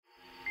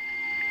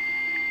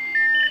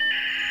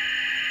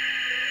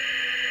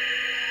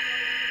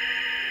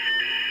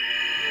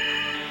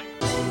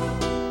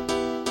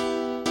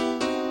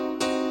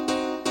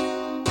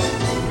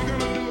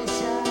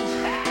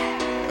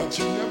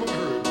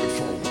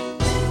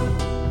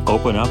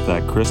open up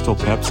that Crystal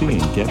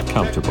Pepsi and get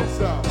comfortable.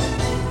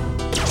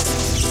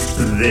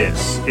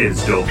 This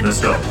is Dope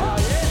Nostalgia.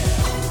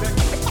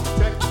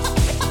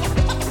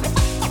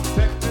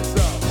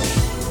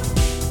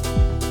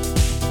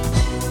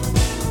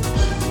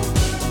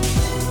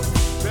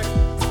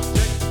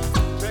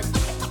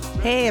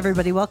 Hey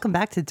everybody, welcome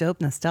back to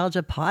Dope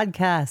Nostalgia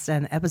Podcast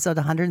and episode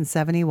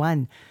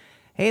 171.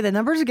 Hey, the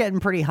numbers are getting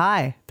pretty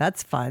high.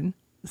 That's fun.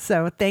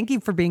 So thank you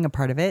for being a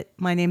part of it.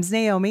 My name's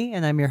Naomi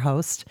and I'm your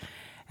host.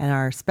 And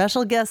our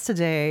special guest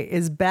today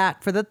is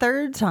back for the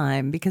third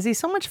time because he's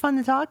so much fun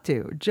to talk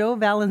to. Joe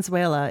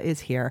Valenzuela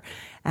is here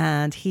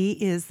and he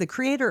is the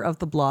creator of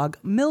the blog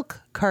Milk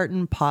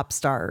Carton Pop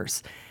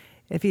Stars.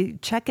 If you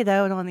check it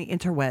out on the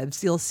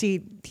interwebs, you'll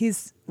see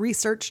he's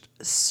researched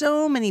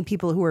so many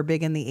people who were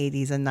big in the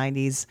 80s and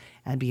 90s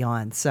and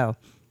beyond. So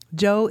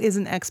Joe is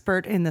an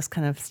expert in this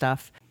kind of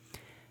stuff.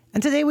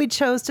 And today we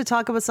chose to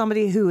talk about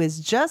somebody who is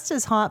just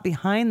as hot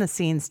behind the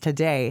scenes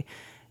today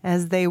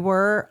as they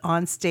were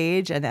on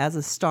stage and as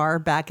a star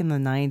back in the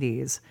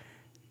 90s.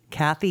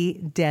 Cathy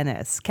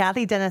Dennis.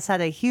 Cathy Dennis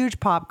had a huge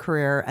pop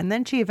career, and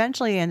then she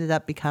eventually ended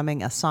up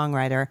becoming a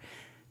songwriter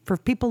for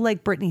people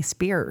like Britney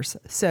Spears.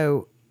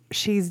 So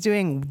she's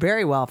doing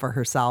very well for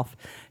herself.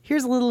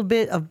 Here's a little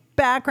bit of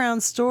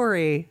background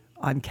story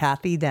on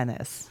Cathy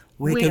Dennis.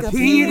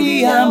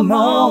 Wikipedia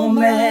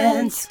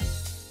moment.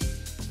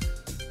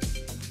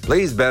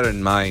 Please bear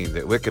in mind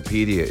that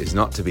Wikipedia is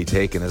not to be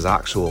taken as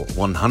actual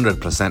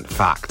 100%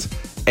 fact.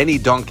 Any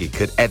donkey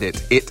could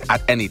edit it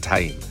at any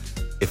time.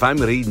 If I'm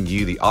reading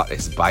you the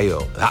artist's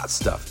bio, that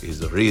stuff is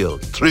the real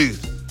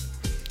truth.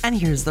 And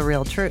here's the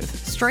real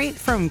truth, straight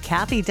from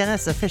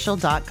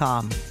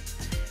CathyDennisOfficial.com.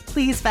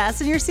 Please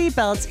fasten your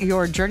seatbelts.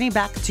 Your journey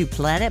back to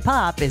Planet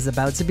Pop is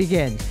about to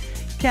begin.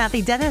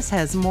 Cathy Dennis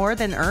has more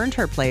than earned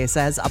her place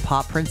as a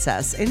pop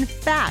princess. In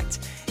fact,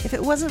 if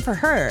it wasn't for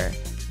her,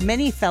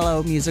 many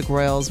fellow music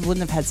royals wouldn't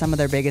have had some of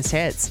their biggest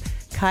hits.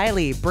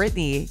 Kylie,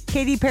 Britney,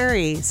 Katy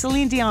Perry,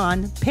 Celine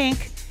Dion,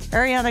 Pink,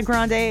 Ariana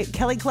Grande,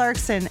 Kelly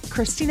Clarkson,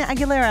 Christina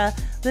Aguilera,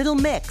 Little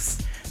Mix.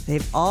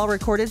 They've all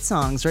recorded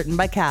songs written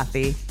by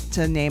Cathy,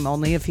 to name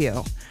only a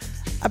few.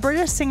 A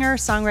British singer,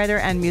 songwriter,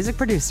 and music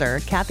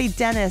producer, Cathy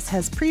Dennis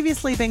has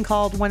previously been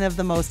called one of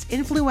the most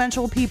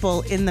influential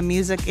people in the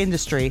music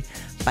industry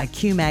by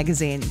Q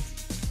Magazine.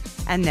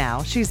 And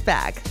now she's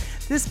back.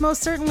 This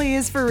most certainly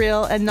is for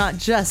real and not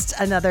just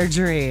another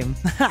dream.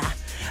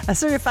 A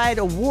certified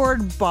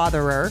award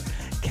botherer,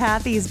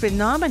 Cathy's been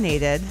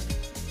nominated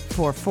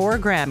for 4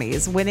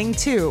 Grammys, winning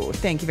 2,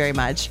 thank you very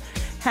much,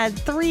 had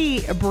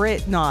 3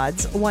 Brit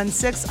nods, won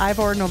 6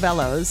 Ivor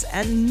Novellos,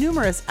 and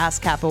numerous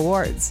ASCAP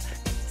awards.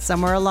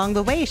 Somewhere along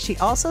the way, she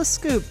also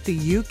scooped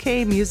the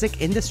UK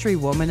Music Industry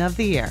Woman of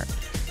the Year.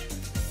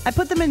 I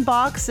put them in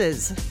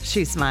boxes,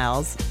 she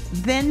smiles,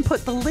 then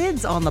put the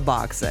lids on the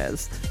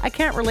boxes. I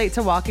can't relate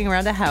to walking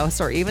around a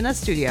house or even a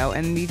studio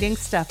and needing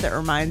stuff that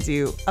reminds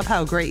you of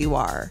how great you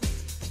are,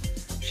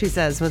 she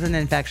says with an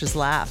infectious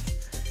laugh.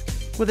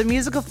 With a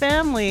musical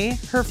family,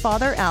 her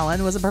father,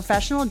 Alan, was a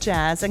professional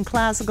jazz and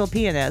classical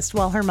pianist,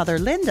 while her mother,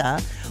 Linda,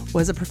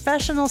 was a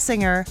professional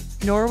singer.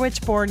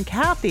 Norwich-born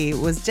Cathy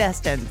was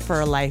destined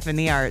for a life in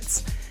the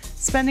arts.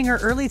 Spending her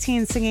early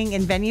teens singing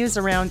in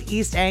venues around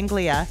East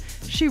Anglia,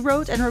 she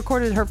wrote and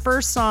recorded her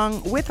first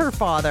song with her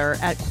father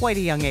at quite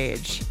a young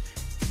age.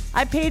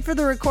 I paid for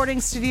the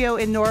recording studio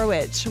in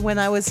Norwich when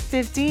I was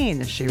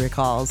 15, she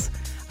recalls.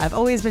 I've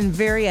always been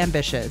very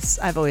ambitious.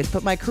 I've always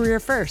put my career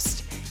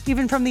first.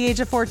 Even from the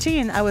age of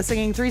 14, I was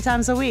singing 3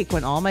 times a week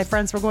when all my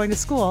friends were going to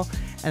school,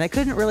 and I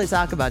couldn't really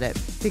talk about it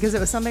because it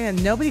was something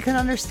that nobody could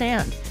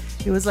understand.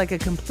 It was like a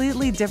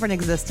completely different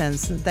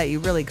existence that you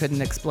really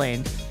couldn't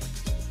explain.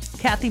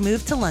 Cathy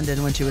moved to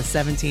London when she was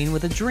 17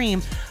 with a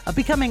dream of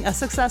becoming a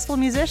successful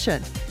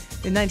musician.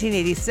 In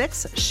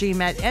 1986, she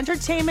met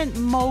entertainment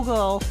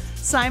mogul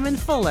Simon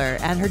Fuller,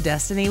 and her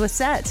destiny was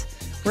set.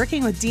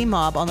 Working with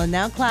D-Mob on the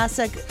now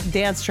classic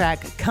dance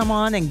track Come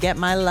On and Get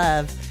My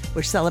Love,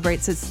 which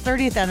celebrates its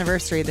 30th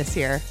anniversary this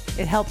year,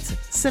 it helped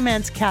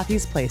cement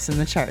Cathy's place in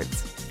the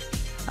charts.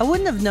 I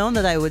wouldn't have known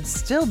that I would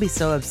still be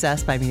so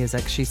obsessed by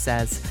music, she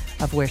says,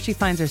 of where she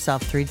finds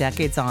herself 3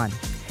 decades on.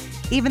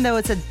 Even though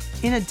it's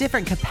in a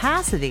different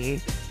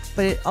capacity,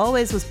 but it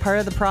always was part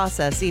of the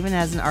process, even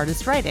as an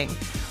artist writing.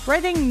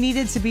 Writing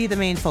needed to be the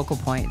main focal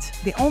point.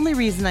 The only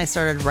reason I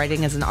started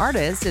writing as an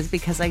artist is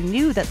because I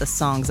knew that the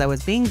songs I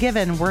was being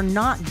given were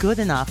not good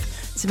enough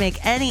to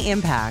make any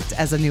impact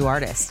as a new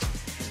artist.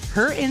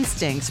 Her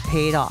instinct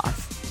paid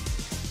off.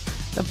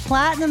 The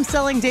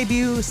platinum-selling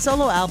debut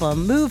solo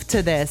album, Move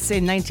to This,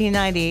 in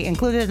 1990,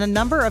 included a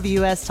number of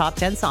U.S. top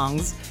 10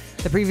 songs,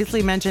 the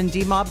previously mentioned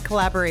D-Mob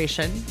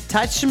collaboration,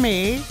 Touch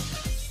Me,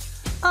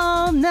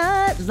 All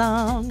Night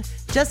Long,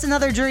 Just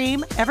Another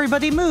Dream,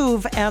 Everybody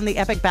Move, and the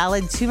epic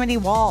ballad Too Many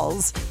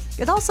Walls.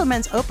 It also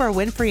meant Oprah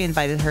Winfrey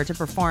invited her to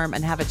perform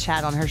and have a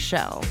chat on her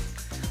show.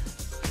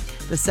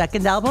 The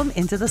second album,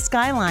 Into the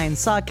Skyline,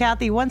 saw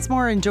Cathy once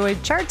more enjoy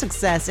chart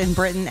success in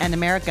Britain and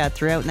America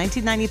throughout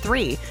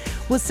 1993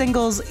 with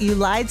singles You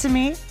Lied to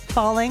Me,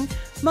 Falling,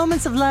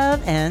 Moments of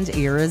Love, and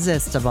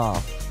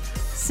Irresistible.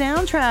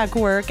 Soundtrack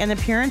work and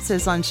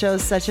appearances on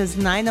shows such as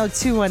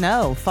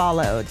 90210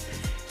 followed.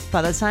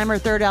 By the time her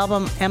third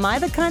album, Am I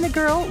the Kind of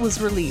Girl, was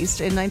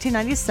released in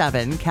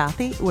 1997,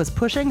 Cathy was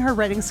pushing her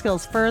writing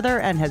skills further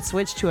and had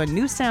switched to a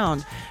new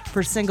sound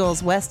for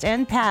singles West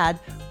End Pad,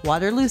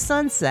 Waterloo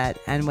Sunset,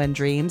 and When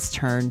Dreams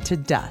Turn to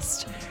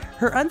Dust.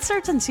 Her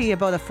uncertainty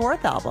about a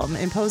fourth album,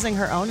 imposing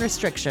her own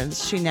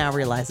restrictions, she now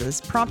realizes,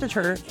 prompted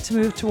her to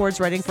move towards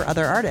writing for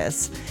other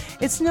artists.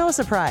 It's no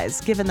surprise,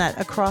 given that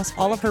across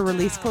all of her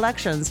release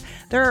collections,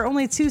 there are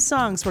only 2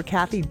 songs where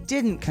Cathy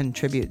didn't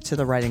contribute to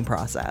the writing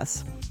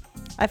process.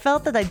 I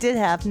felt that I did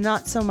have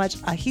not so much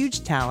a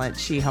huge talent,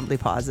 she humbly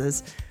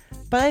pauses,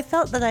 but I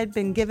felt that I'd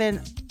been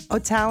given a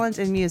talent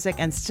in music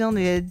and still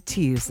needed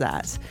to use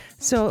that.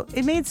 So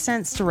it made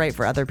sense to write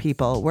for other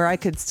people, where I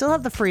could still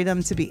have the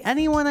freedom to be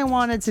anyone I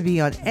wanted to be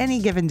on any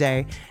given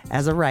day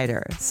as a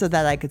writer, so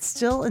that I could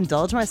still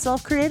indulge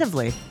myself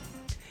creatively.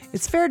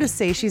 It's fair to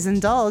say she's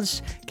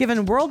indulged,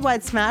 given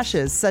worldwide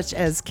smashes such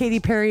as Katy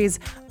Perry's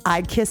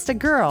I Kissed a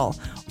Girl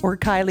or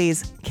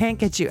Kylie's Can't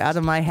Get You Out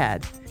of My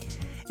Head.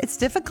 It's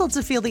difficult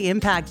to feel the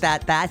impact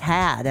that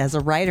had as a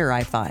writer,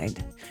 I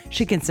find.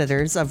 She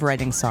considers of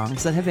writing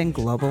songs that have been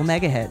global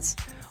mega hits.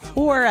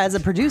 Or as a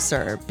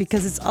producer,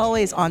 because it's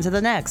always on to the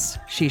next,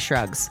 she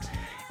shrugs.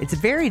 It's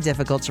very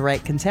difficult to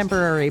write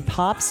contemporary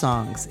pop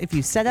songs. If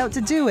you set out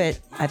to do it,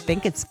 I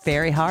think it's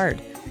very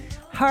hard.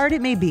 Hard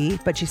it may be,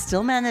 but she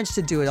still managed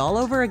to do it all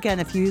over again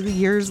a few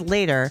years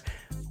later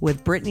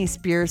with Britney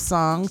Spears'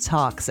 song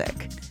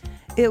Toxic.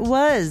 It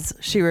was,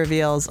 she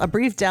reveals, a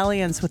brief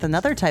dalliance with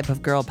another type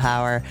of girl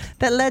power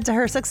that led to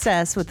her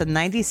success with the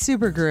 90s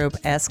supergroup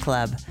S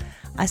Club.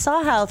 I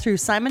saw how through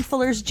Simon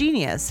Fuller's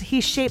genius,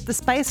 he shaped the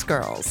Spice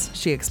Girls,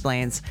 she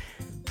explains.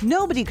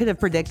 Nobody could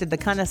have predicted the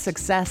kind of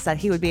success that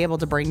he would be able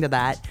to bring to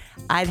that.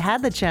 I'd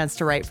had the chance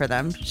to write for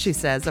them, she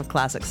says of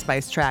classic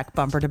Spice track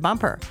Bumper to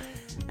Bumper.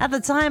 At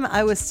the time,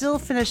 I was still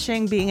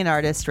finishing being an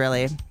artist,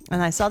 really,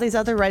 and I saw these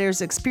other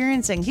writers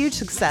experiencing huge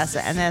success,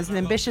 and as an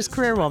ambitious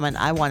career woman,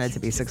 I wanted to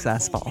be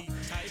successful.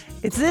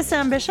 It's this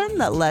ambition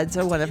that led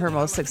to one of her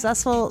most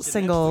successful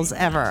singles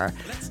ever.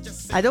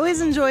 I'd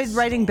always enjoyed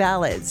writing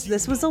ballads.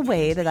 This was a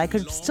way that I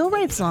could still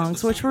write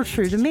songs which were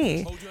true to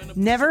me.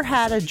 Never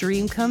Had a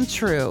Dream Come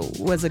True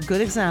was a good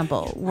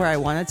example where I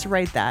wanted to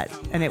write that,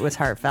 and it was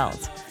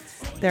heartfelt.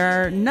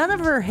 There are none of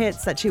her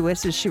hits that she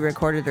wishes she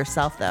recorded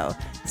herself, though,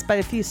 despite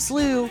a few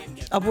slew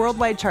of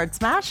worldwide chart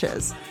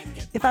smashes.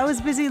 If I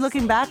was busy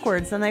looking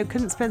backwards, then I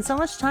couldn't spend so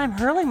much time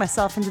hurling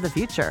myself into the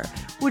future,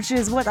 which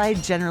is what I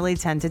generally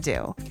tend to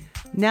do.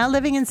 Now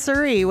living in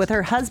Surrey with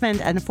her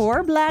husband and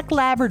 4 black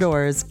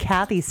Labradors,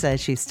 Cathy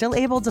says she's still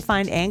able to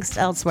find angst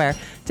elsewhere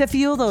to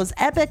fuel those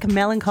epic,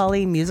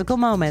 melancholy musical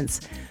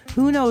moments.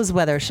 Who knows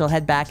whether she'll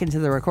head back into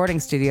the recording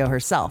studio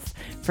herself.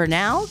 For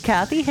now,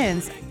 Cathy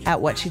hints at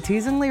what she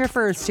teasingly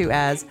refers to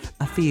as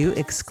a few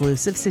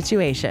exclusive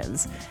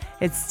situations.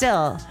 It's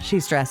still, she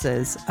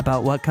stresses,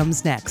 about what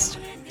comes next.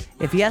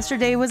 If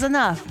yesterday was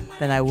enough,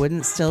 then I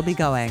wouldn't still be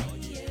going.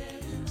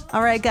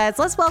 All right, guys,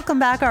 let's welcome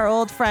back our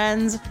old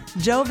friend,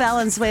 Joe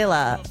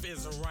Valenzuela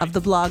of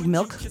the blog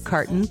Milk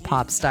Carton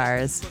Pop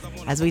Stars,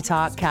 as we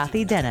talk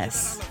Cathy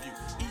Dennis.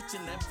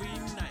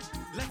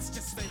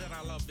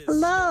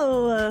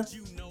 Hello.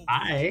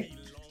 Hi.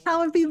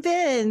 How have you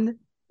been?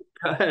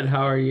 Good.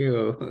 How are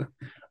you?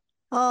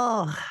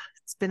 Oh,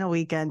 it's been a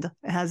weekend.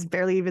 It has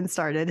barely even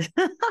started.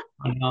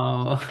 I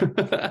know.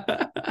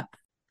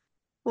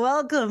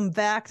 Welcome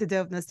back to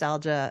Dope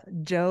Nostalgia,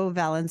 Joe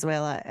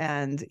Valenzuela,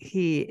 and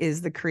he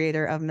is the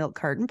creator of Milk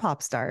Carton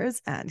Pop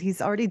Stars, and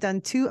he's already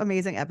done 2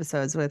 amazing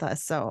episodes with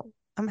us, so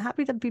I'm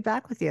happy to be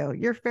back with you.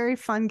 You're a very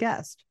fun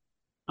guest.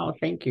 Oh,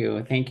 thank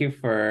you. Thank you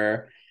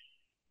for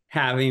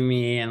having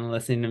me and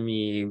listening to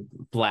me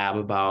blab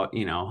about,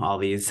 all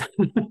these.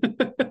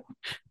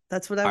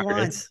 That's what I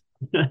want.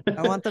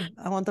 I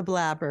want the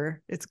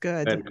blabber. It's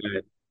good.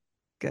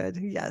 Good.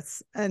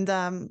 Yes.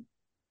 And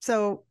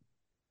so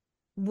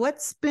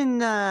what's been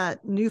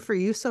new for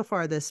you so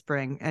far this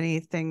spring?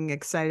 Anything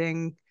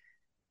exciting,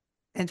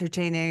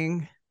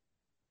 entertaining?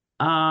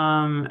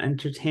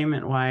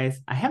 Entertainment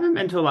wise, I haven't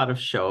been to a lot of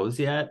shows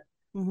yet.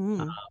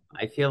 Mm-hmm.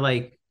 I feel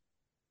like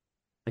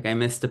I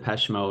missed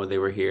Depeche Mode. They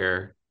were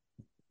here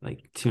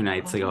like 2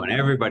 nights ago and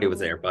everybody was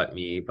there but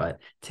me, but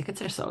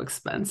tickets are so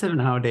expensive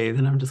nowadays.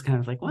 And I'm just kind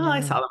of like, well, I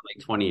saw them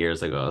like 20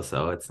 years ago.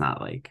 So it's not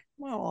like,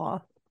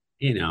 At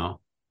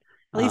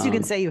least you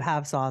can say you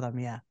have saw them.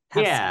 Yeah.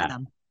 Seen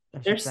them,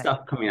 there's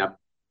stuff coming up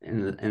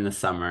in the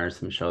summer,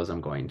 some shows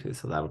I'm going to,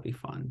 so that'll be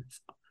fun.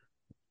 So.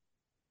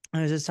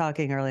 I was just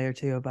talking earlier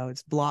too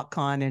about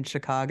BlockCon in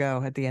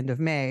Chicago at the end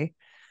of May.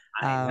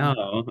 I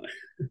know.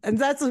 And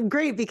that's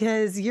great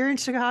because you're in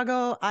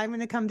Chicago. I'm going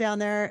to come down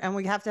there and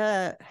we have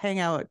to hang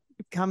out.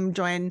 Come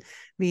join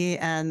me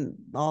and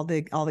all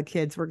the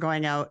kids. We're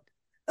going out.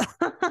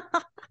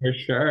 For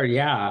sure.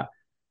 Yeah.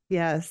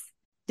 Yes.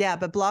 Yeah.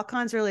 But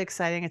BlockCon's really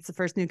exciting. It's the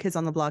first New Kids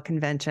on the Block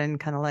convention,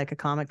 kind of like a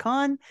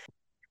Comic-Con.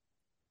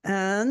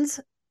 And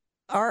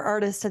our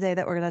artist today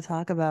that we're going to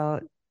talk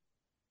about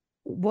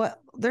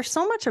there's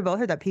so much about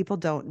her that people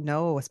don't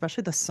know,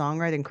 especially the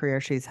songwriting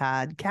career she's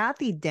had.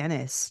 Cathy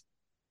Dennis.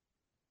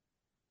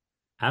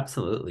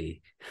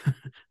 Absolutely.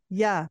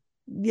 Yeah.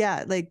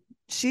 Yeah. Like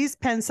she's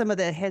penned some of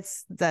the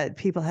hits that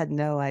people had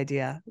no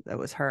idea that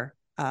was her.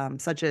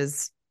 Such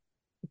as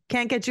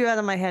Can't Get You Out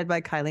of My Head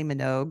by Kylie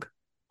Minogue.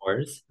 Of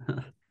course.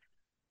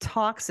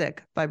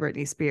 Toxic by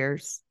Britney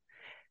Spears.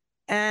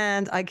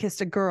 And I Kissed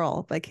a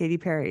Girl by Katy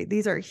Perry.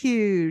 These are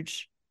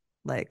huge,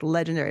 like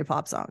legendary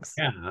pop songs.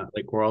 Yeah,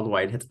 like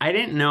worldwide hits. I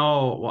didn't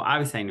know. Well,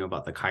 obviously I knew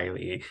about the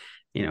Kylie,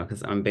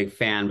 because I'm a big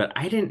fan, but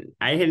I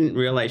didn't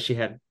realize she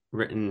had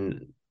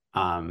written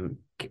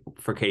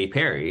for Katy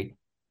Perry.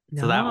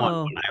 So that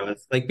one, when I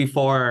was like,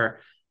 before,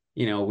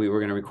 we were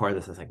gonna record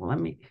this, I was like, well, let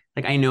me,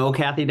 like, I know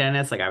Cathy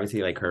Dennis, like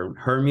obviously like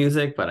her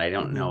music, but I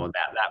don't know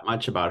that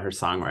much about her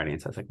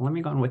songwriting. So I was like, let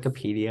me go on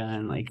Wikipedia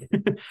and like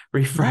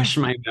refresh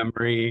my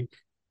memory.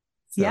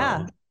 So.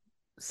 Yeah.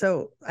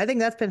 So I think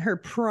that's been her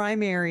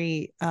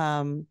primary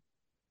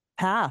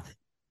path,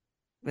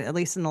 at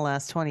least in the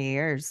last 20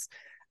 years.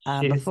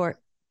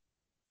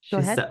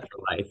 She's set for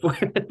life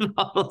with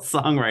all the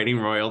songwriting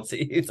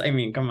royalties. I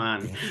mean, come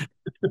on.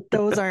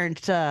 Those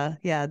aren't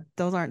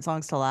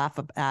songs to laugh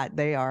at.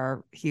 They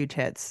are huge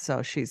hits.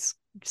 So she's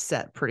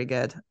set pretty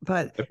good.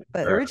 But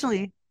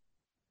originally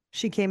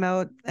she came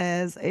out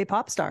as a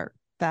pop star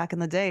back in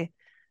the day,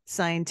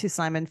 signed to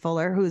Simon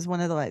Fuller, who's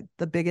one of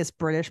the biggest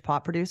British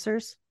pop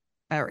producers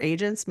or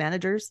agents,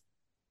 managers.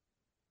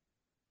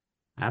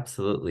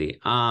 Absolutely.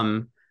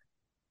 I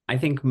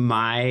think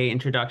my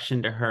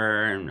introduction to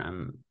her, and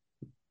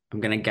I'm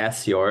gonna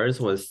guess yours,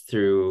 was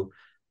through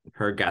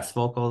her guest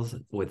vocals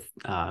with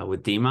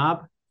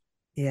D-Mob.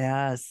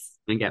 Yes.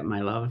 And Get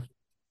My Love.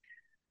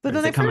 But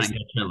when Come On and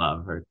Get Your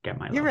Love, or Get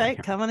My Love. You're right.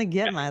 Come On and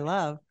Get My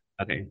Love.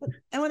 Okay.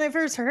 And when I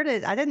first heard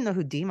it, I didn't know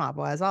who D-Mob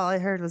was. All I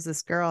heard was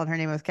this girl, and her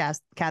name was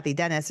Cathy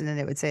Dennis, and then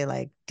it would say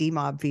like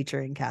D-Mob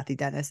featuring Cathy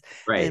Dennis.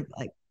 Right.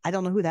 Like, I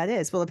don't know who that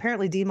is. Well,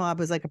 apparently D-Mob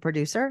was like a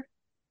producer.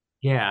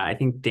 Yeah, I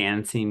think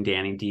Dancing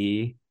Danny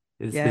D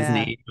is his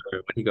name, or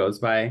what he goes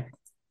by.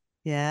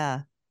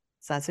 Yeah.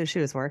 So that's who she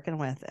was working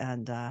with.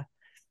 And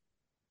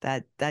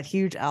that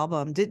huge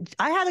album.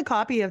 I had a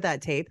copy of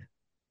that tape,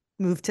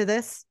 Move to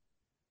This?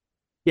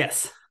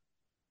 Yes.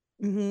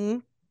 Mm-hmm.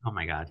 Oh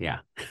my God, yeah.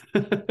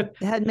 It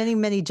had many,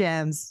 many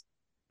jams,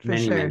 for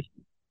sure.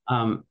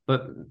 Many.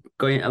 But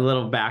going a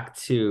little back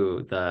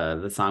to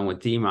the song with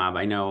D-Mob,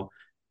 I know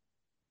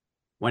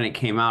when it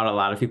came out, a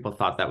lot of people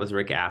thought that was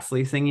Rick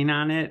Astley singing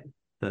on it.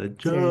 The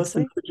Just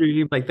a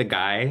Dream, like the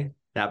guy,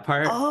 that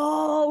part.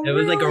 Oh, it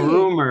was like a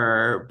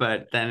rumor,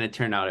 but then it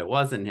turned out it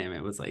wasn't him.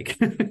 It was like,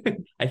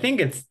 I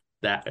think it's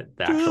the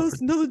actual.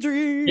 Just another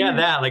dream. Yeah,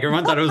 that. Like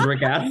everyone thought it was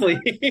Rick Astley.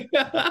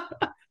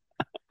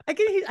 I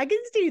can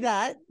see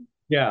that.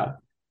 Yeah,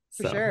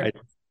 for sure.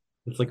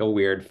 It's like a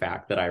weird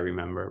fact that I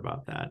remember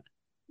about that.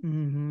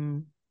 Mm-hmm.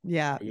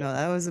 Yeah, no,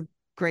 that was a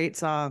great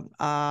song.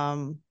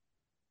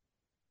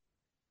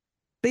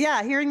 But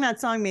yeah, hearing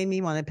that song made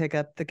me want to pick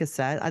up the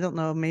cassette. I don't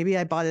know. Maybe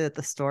I bought it at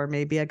the store.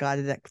 Maybe I got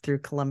it through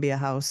Columbia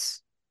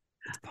House.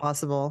 It's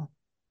possible.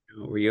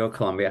 Were you a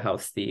Columbia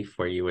House thief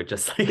where you would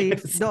just like...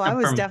 Thief? No, I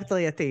was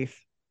definitely a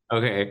thief.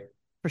 Okay.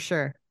 For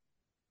sure.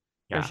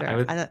 Yeah, for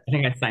sure. I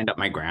think I signed up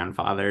my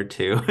grandfather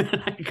too.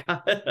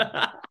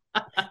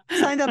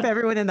 Signed up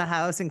everyone in the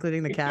house,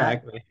 including the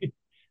cat. Exactly.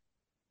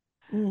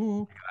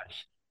 Mm-hmm. Oh my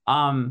gosh.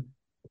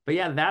 But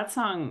yeah, that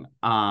song,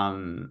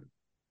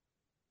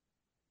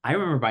 I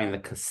remember buying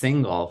the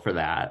single for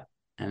that,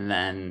 and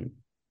then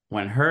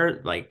when her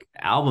like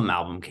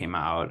album came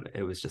out,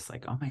 it was just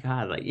like, oh my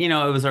God, like, it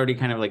was already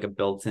kind of like a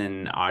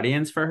built-in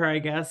audience for her, I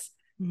guess.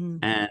 Mm-hmm.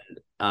 And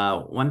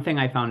one thing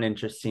I found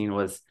interesting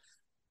was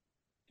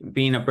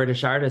being a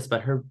British artist,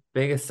 but her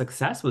biggest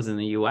success was in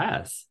the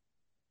US,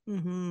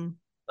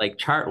 like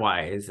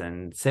chart-wise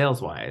and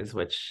sales-wise,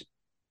 which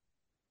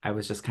I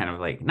was just kind of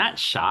like not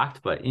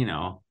shocked, but just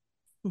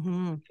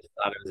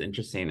thought it was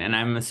interesting. And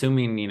I'm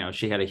assuming,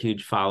 she had a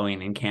huge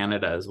following in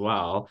Canada as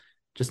well,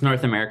 just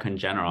North America in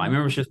general. I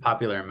remember she was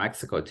popular in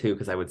Mexico too,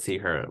 because I would see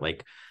her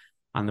like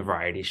on the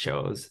variety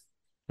shows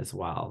as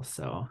well.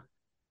 So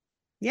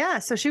yeah,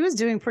 so she was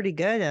doing pretty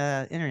good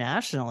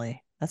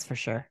internationally, that's for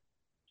sure.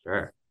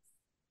 Sure.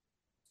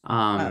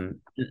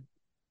 I'm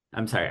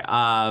sorry.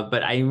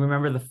 But I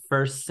remember the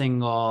first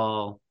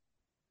single,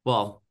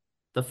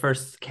 the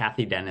first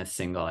Cathy Dennis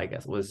single, I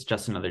guess, was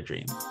Just Another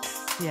Dream.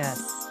 Yes.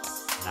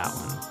 That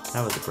one.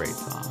 That was a great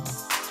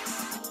song.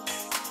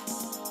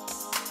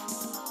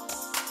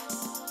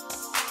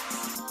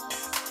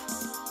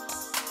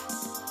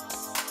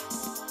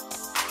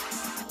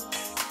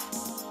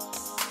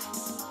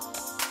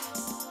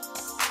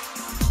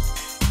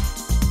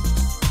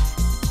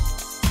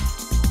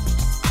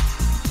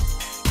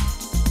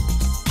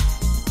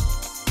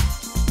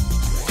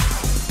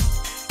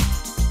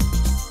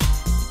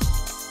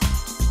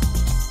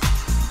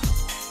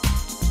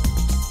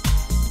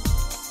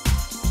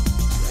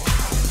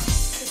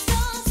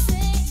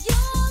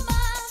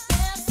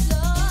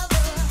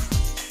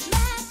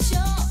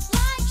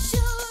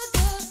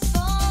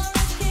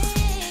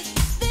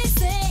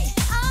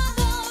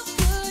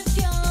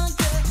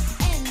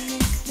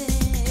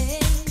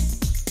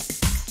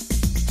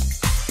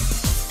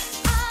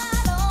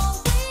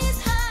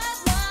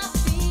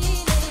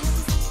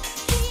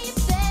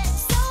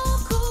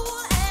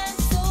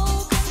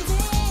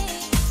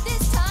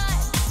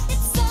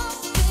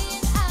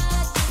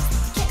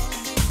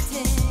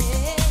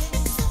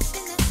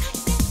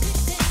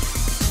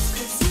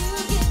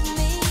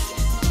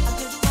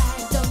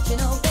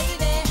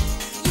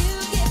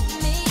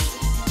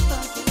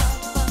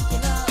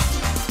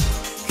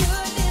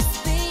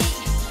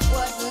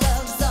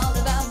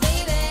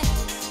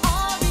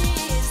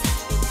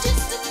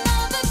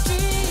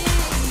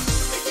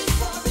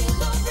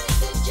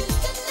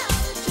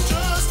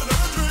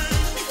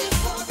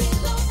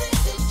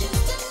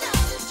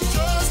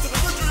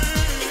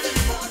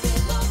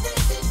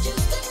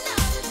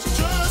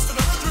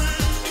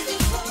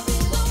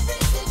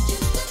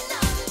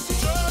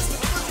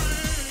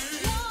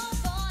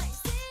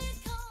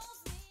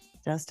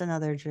 Just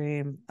Another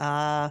Dream.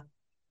 It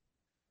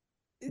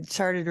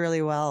charted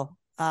really well.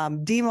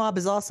 D-Mob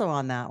is also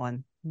on that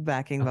one,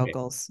 backing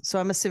vocals. So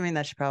I'm assuming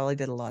that she probably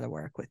did a lot of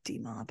work with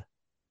D-Mob.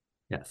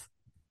 Yes.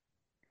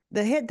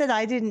 The hit that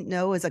I didn't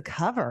know was a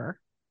cover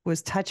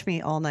was Touch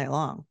Me All Night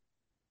Long.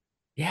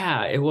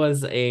 Yeah, it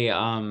was a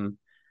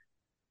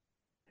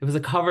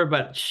cover,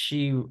 but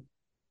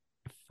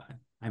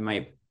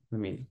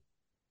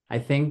I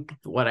think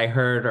what I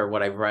heard or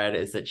what I've read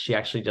is that she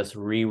actually just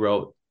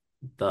rewrote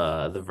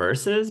the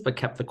verses but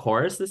kept the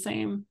chorus the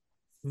same.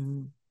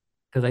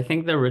 Because I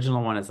think the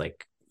original one is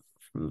like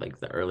from like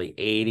the early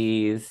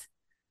 80s.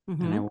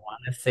 And I want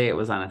to say it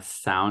was on a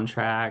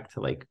soundtrack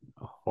to like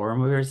a horror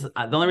movie.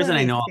 The only reason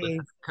I know all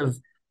this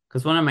is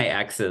because one of my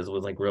exes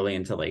was like really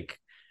into like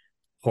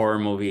horror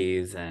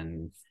movies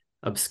and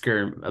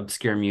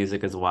obscure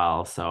music as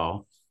well.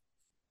 So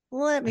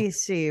let me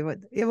see what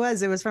it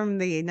was. It was from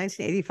the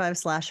 1985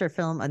 slasher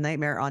film A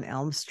Nightmare on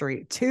Elm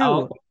Street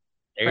 2,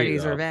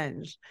 Freddy's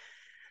Revenge.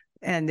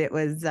 And it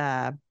was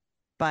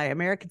by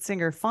American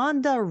singer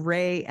Fonda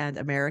Rae and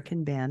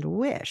American band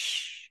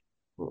Wish.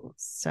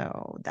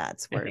 So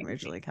that's where it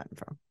originally came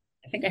from.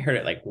 I think I heard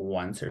it like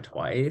once or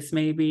twice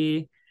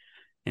maybe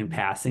in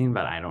passing,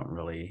 but I don't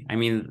really. I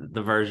mean,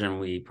 the version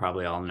we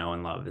probably all know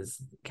and love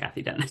is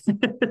Cathy Dennis.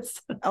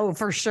 Oh,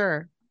 for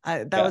sure.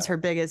 That was her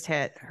biggest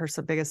hit, her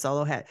biggest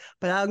solo hit.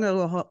 But I'm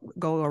going to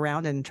go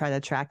around and try to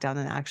track down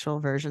an actual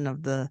version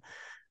of the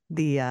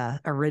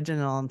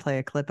original and play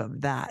a clip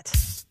of that.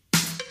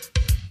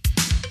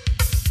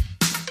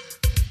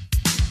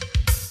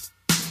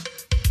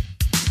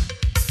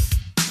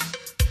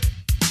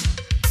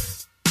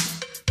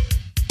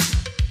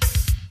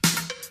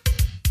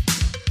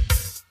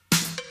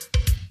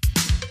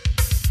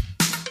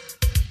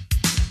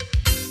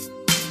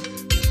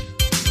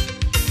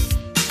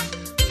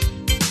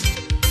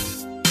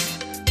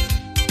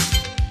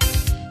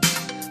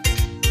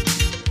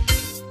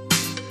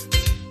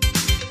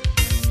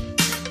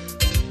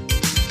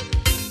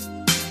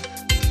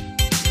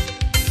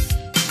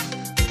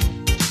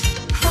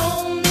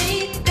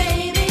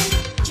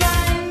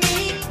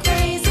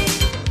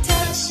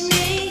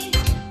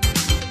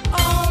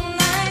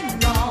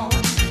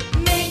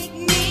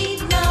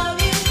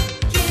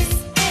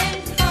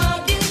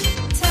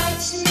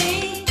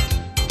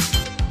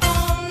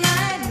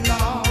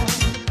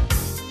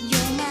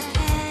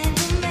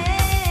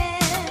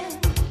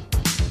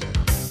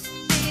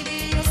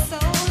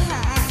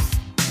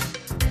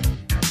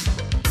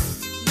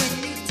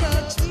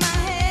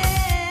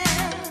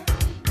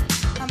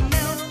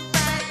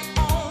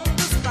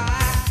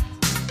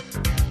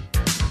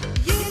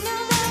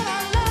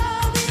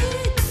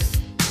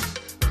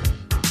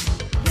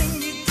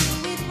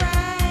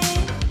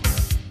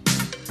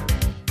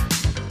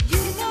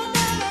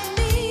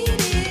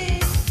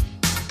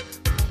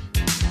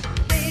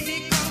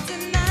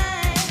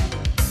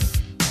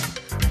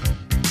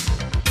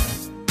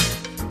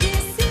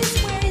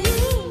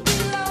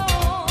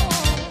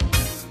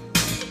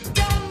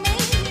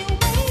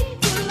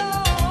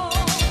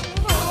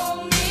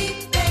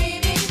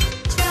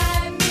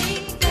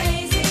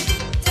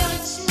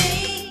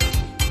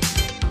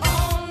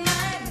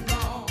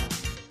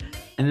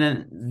 And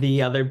then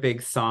the other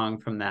big song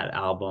from that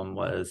album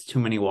was Too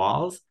Many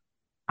Walls.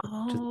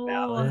 Which is a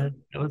ballad.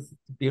 It was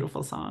a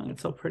beautiful song.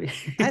 It's so pretty.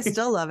 I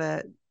still love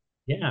it.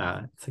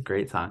 Yeah, it's a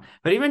great song.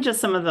 But even just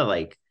some of the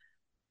like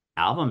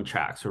album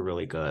tracks were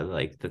really good,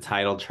 like the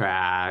title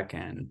track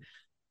and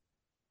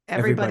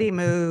Everybody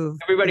Move.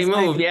 Everybody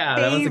Move. Yeah,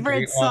 that was a favorite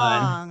great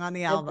song on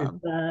the album.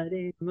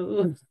 Everybody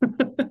Move.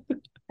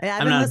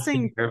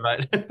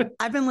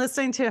 I've been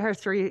listening to her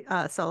 3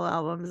 solo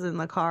albums in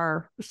the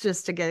car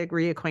just to get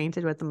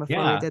reacquainted with them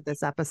before we did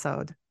this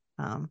episode.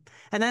 And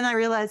then I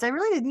realized I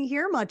really didn't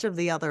hear much of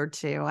the other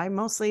 2. I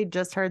mostly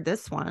just heard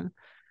this one.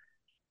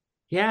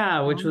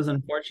 Yeah, which was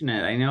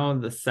unfortunate. I know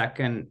the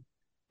second,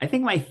 I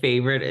think my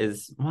favorite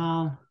is,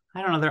 well,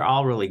 I don't know. They're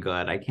all really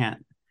good.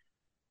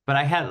 But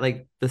I had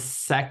like the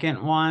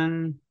second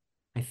one,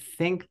 I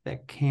think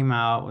that came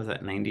out, was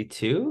it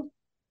 92?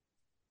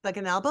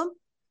 Second album?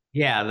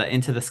 Yeah, the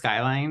Into the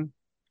Skyline,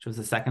 which was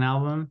the second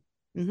album.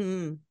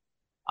 Mm-hmm.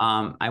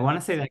 I want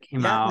to say that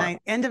came out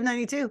end of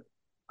 92.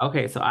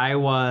 Okay, so I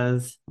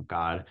was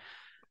a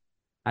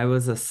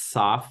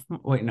sophomore.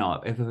 Wait,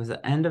 no, if it was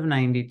the end of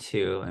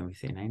 92, let me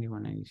see,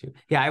 91, 92.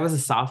 Yeah, I was a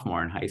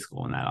sophomore in high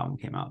school when that album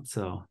came out.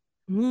 So,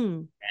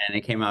 and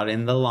it came out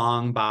in the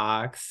long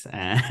box,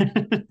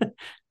 and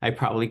I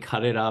probably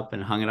cut it up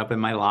and hung it up in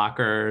my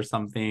locker or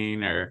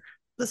something. Or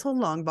this whole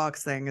long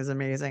box thing is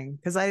amazing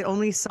because I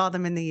only saw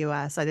them in the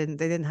US. They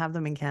didn't have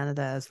them in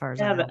Canada as far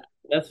as I know.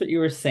 That's what you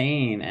were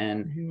saying.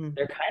 And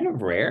they're kind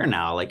of rare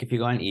now. Like if you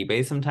go on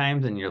eBay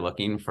sometimes and you're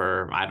looking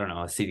for, I don't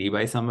know, a CD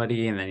by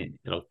somebody, and then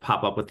it'll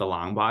pop up with the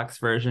long box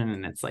version,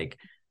 and it's like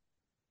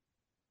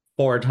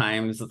 4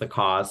 times the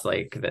cost,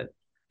 like that,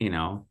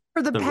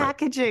 for the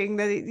packaging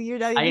that you're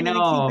not even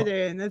going to keep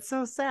it in. It's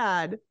so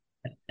sad.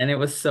 And it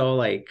was so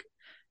like,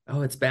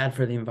 oh, it's bad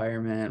for the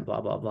environment,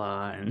 blah, blah,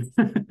 blah. And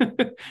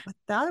I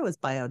thought it was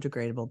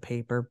biodegradable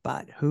paper,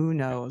 but who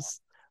knows?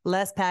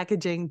 Less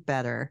packaging,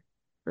 better.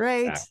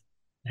 Right.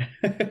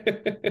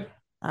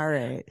 All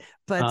right.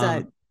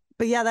 But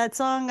yeah, that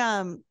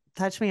song,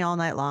 Touch Me All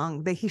Night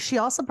Long. She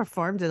also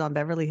performed it on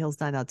Beverly Hills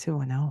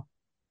 90210.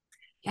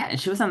 Yeah, and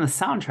she was on the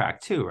soundtrack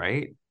too,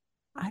 right?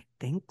 I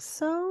think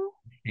so.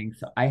 I think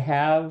so. I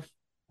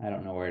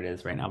don't know where it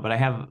is right now,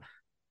 but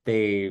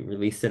they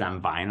released it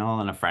on vinyl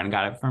and a friend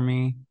got it for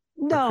me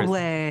for No Christmas.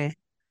 way.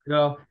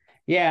 So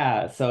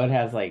yeah, so it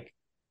has like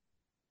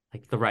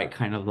The Right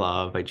Kind of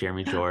Love by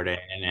Jeremy Jordan.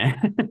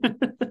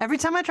 Every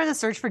time I try to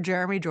search for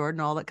Jeremy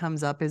Jordan, all that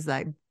comes up is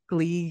that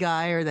Glee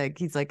guy, or that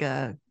he's like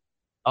a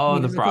Oh,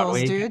 the musicals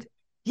Broadway dude.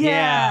 Yeah.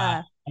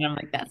 Yeah. And I'm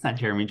like, that's not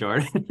Jeremy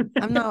Jordan.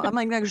 I'm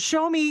like, no,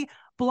 show me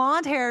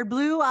blonde-haired,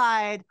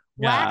 blue-eyed,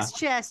 Yeah. wax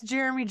chest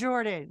Jeremy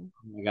Jordan.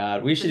 Oh my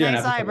God. We should With do an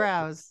nice episode.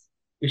 eyebrows.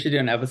 We should do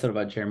an episode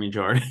about Jeremy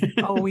Jordan.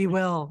 Oh, we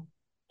will.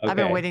 I've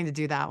been Okay. waiting to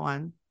do that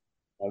one.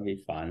 That'd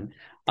be fun.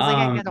 Because I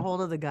can't get a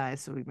hold of the guy,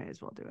 so we may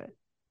as well do it.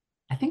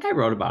 I think I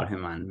wrote about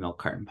him on Milk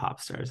Carton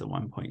Pop Stars at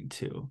one point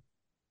too.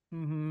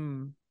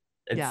 Mm-hmm.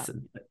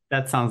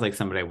 That sounds like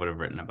somebody I would have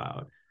written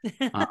about.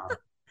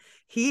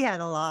 He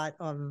had a lot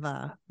of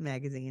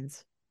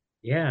magazines.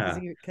 Yeah.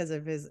 Because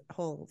of his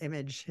whole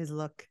image, his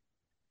look.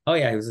 Oh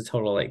yeah, he was a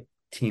total like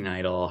teen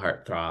idol,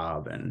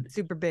 heartthrob, and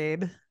super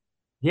babe.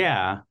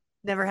 Yeah.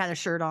 Never had a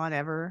shirt on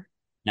ever.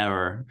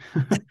 Never.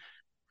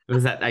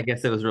 I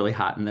guess it was really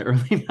hot in the early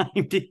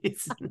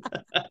 90s.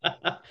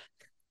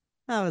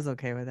 I was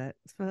okay with it.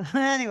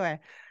 Anyway,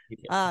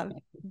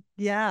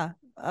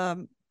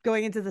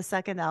 going into the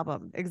second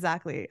album,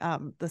 exactly.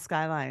 The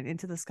Skyline,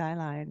 Into the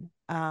Skyline.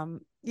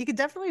 You could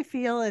definitely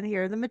feel and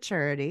hear the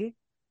maturity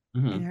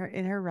in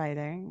her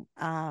writing.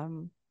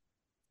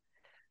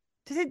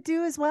 Did it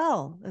do as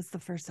well as the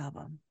first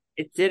album?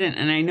 It didn't,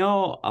 and I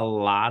know a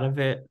lot of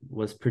it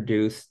was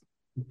produced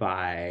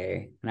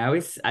by, and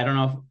I don't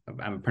know if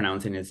I'm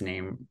pronouncing his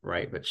name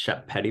right, but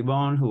Shep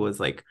Pettibone, who was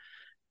like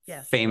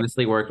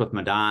famously worked with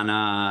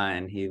Madonna,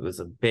 and he was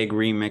a big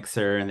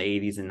remixer in the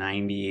 80s and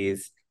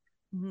 90s.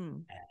 Mm-hmm.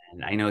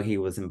 And I know he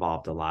was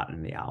involved a lot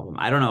in the album.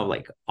 I don't know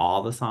like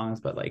all the songs,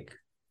 but like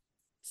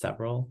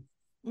several.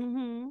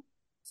 Mm-hmm.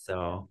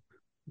 So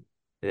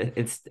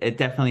it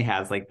definitely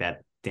has like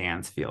that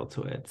dance feel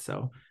to it.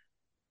 So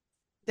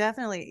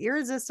definitely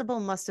Irresistible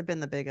must have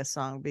been the biggest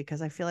song,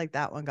 because I feel like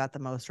that one got the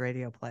most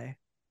radio play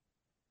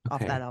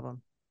off that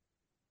album.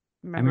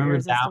 I remember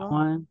that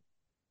one.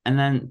 And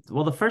then,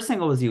 well, the first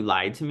single was You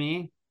Lied to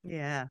Me.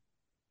 Yeah.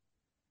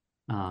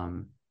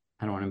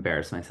 I don't want to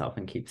embarrass myself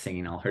and keep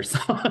singing all her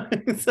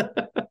songs.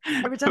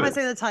 Every time I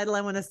say the title,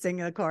 I want to sing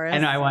the chorus. I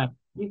know, I want,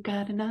 you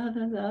got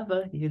another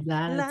lover, you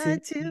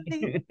lied to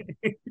me.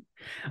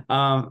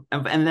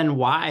 And then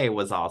Why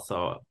was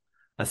also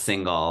a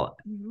single,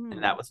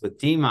 and that was with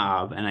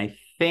D-Mob, and I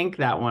think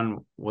that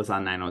one was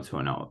on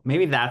 90210.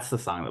 Maybe that's the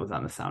song that was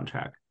on the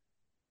soundtrack.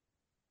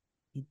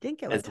 You'd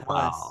think it would tell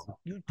us.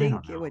 You'd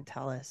think it would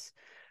tell us.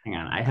 Hang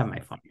on, I have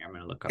my phone here. I'm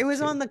going to look up. It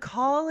was on the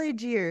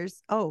college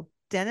years. Oh,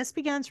 Dennis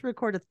began to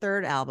record a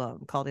third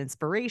album called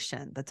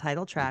Inspiration. The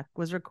title track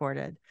was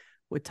recorded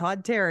with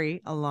Todd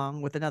Terry,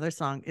 along with another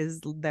song,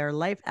 Is There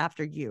Life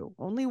After You.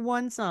 Only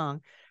one song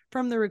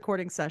from the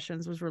recording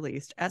sessions was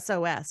released,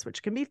 SOS,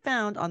 which can be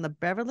found on the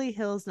Beverly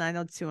Hills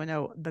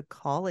 90210, the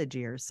college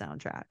years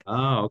soundtrack.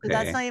 Oh, okay. So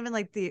that's not even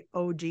like the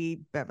OG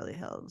Beverly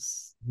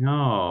Hills.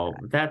 No,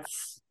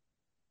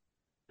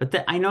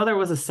 I know there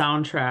was a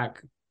soundtrack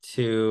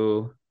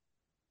to,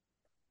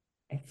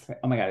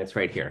 oh my God, it's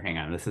right here. Hang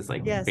on. This is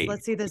like, yes,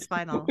 let's see this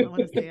vinyl. I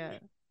want to see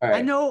it. Right.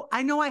 I know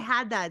I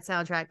had that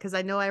soundtrack because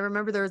I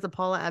remember there was a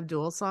Paula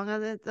Abdul song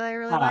on it that I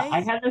really liked.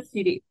 I had the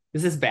CD.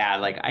 This is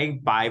bad. Like, I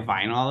buy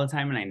vinyl all the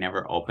time and I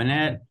never open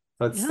it,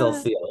 so it's still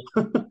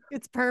sealed.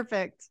 It's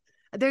perfect.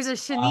 There's a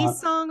Shanice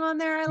song on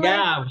there.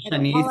 Yeah,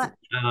 Shanice.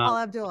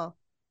 Paula Abdul.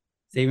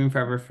 Saving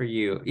Forever for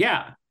You.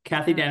 Yeah,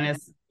 Cathy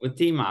Dennis with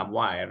D-Mob.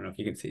 Why? I don't know if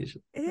you can see it.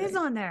 It is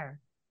on there.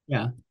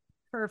 Yeah.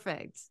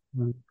 Perfect.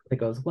 It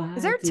goes, why?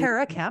 Is there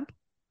Tara Kemp?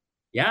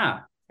 Yeah.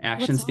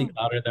 Actions speak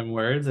louder than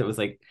words. It was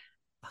like,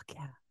 fuck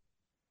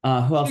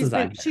yeah. Who else is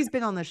on? She's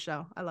been on this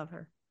show. I love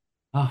her.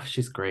 Oh,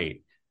 she's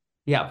great.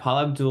 Yeah,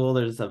 Paula Abdul.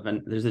 There's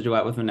a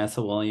duet with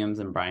Vanessa Williams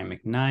and Brian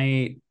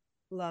McKnight.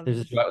 There's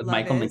a duet with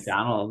Michael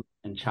McDonald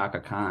and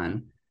Chaka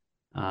Khan.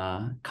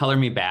 Color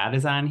Me Bad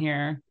is on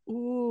here.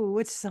 Ooh,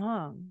 which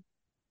song?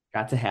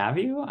 Got to Have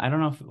You. I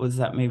don't know if it was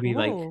that maybe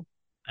like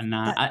a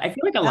non. I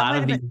feel like a lot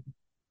of these.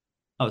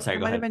 Oh, sorry.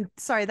 Go ahead.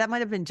 That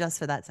might have been just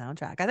for that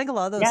soundtrack. I think a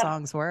lot of those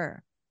songs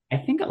were. I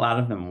think a lot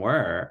of them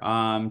were.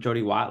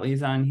 Jody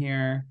Watley's on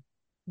here.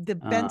 The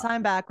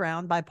Bedtime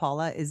Background by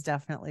Paula is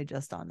definitely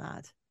just on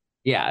that.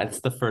 Yeah, it's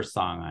the first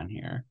song on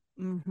here.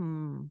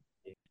 Mm-hmm.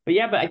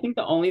 But I think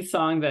the only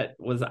song that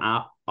was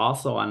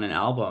also on an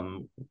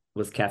album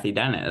was Cathy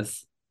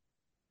Dennis.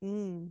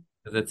 Because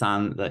it's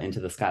on the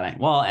Into the Skyline.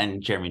 Well,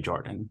 and Jeremy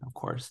Jordan, of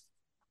course.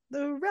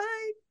 The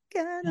right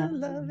kind of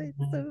love, it's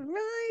the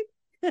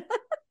right.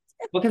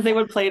 because they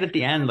would play it at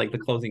the end, like the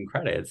closing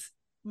credits.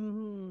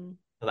 Mm-hmm.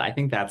 I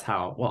think that's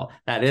how, well,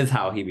 that is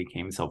how he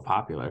became so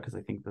popular, because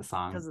I think the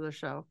song, Because of the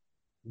show.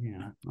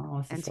 yeah. Oh,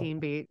 this And is so Teen fun.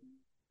 Beat.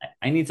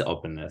 I need to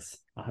open this.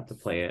 I'll have to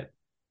play it.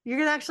 You're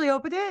gonna actually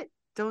open it?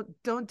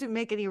 Don't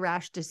make any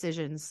rash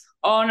decisions.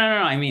 Oh, no.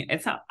 I mean,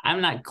 it's not, I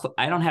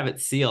don't have it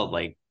sealed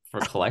like for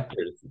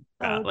collectors,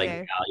 like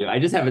Okay. value. I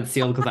just have it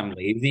sealed because I'm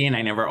lazy and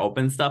I never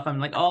open stuff. I'm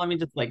like, oh, let me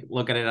just like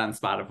look at it on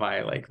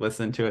Spotify, like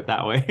listen to it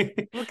that way.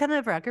 What kind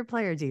of record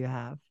player do you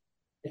have?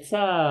 It's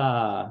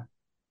a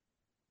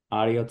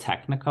Audio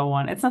Technica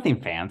one. It's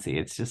nothing fancy.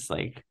 It's just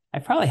like, I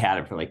probably had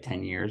it for like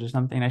 10 years or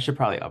something. I should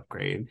probably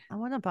upgrade. I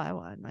want to buy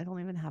one. I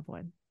don't even have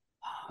one.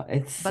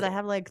 It's But I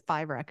have like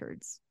 5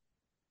 records.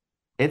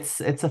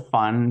 it's a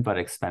fun but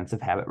expensive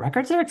habit.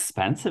 Records are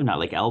expensive now,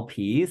 like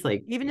LPs.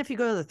 Like Even if you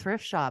go to the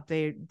thrift shop,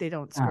 they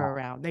don't screw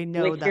around. They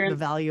know like that the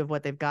value of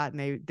what they've got,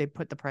 and they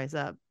put the price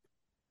up.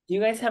 do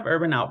you guys have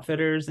Urban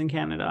Outfitters in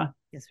Canada?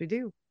 Yes, we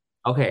do.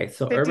 Okay,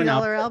 so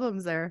 $50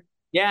 albums there.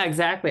 Yeah,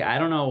 exactly. I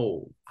don't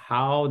know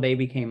how they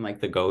became like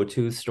the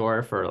go-to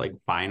store for like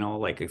vinyl,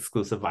 like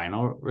exclusive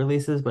vinyl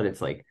releases, but it's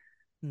like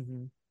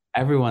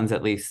everyone's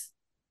at least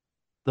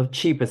the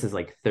cheapest is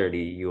like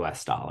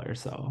 $30.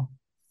 So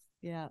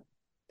yeah.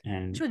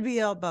 And which would be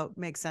about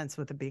makes sense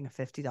with it being a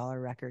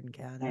 $50 record in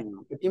Canada.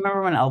 Do you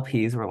remember when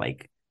LPs were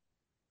like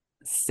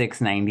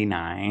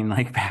 $6.99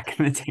 like back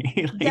in the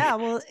day? Like, yeah,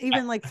 well,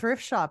 even like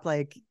thrift shop,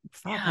 like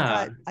fuck,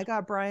 yeah. I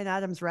got Bryan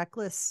Adams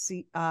Reckless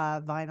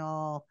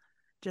vinyl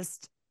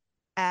just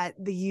at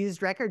the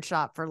used record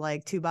shop for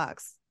like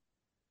 $2,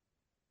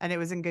 and it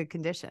was in good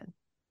condition.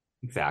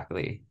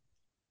 Exactly.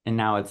 And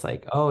now it's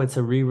like, oh, it's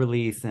a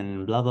re-release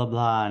and blah blah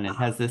blah, and it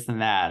has this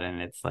and that,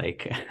 and it's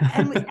like,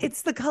 and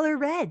it's the color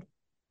red.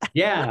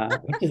 Yeah,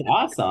 which is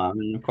awesome.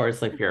 And of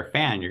course, like if you're a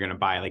fan, you're gonna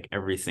buy like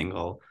every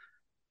single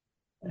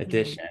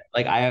edition.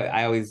 Like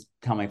I always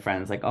tell my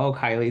friends, like, oh,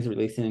 Kylie's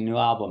releasing a new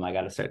album. I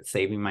got to start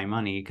saving my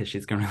money because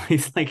she's gonna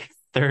release like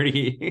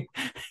 30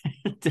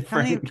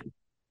 different.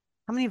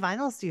 How many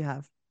vinyls do you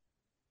have?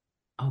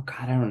 Oh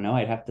God, I don't know.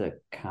 I'd have to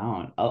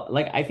count.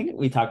 Like I think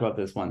we talked about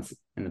this once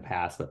in the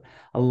past, but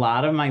a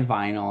lot of my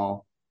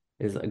vinyl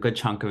is a good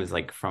chunk of it is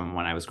like from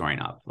when I was growing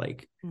up.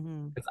 Like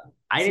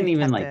I didn't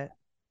even like.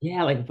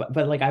 Yeah, like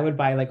but like I would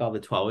buy like all the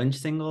 12-inch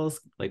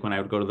singles like when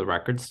I would go to the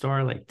record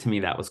store. Like to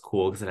me that was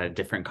cool because it had a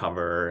different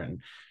cover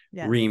and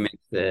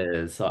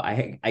remixes. So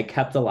I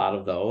kept a lot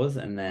of those,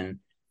 and then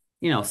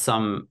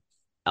some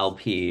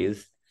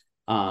LPs,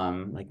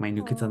 like my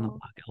New Kids on the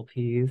Block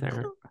LPs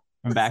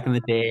from back in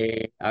the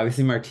day.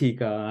 Obviously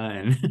Martika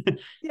and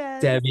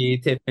Debbie,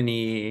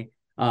 Tiffany.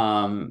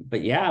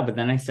 But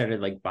then I started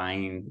like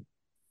buying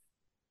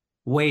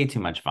way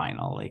too much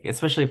vinyl, like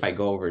especially if I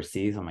go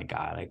overseas. Oh my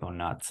God, I go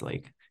nuts.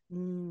 Like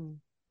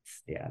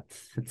yeah,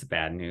 it's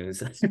bad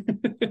news.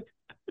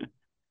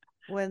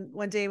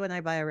 One day when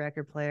I buy a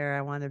record player,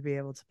 I want to be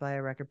able to buy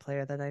a record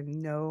player that I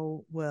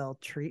know will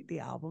treat the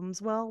albums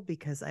well,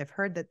 because I've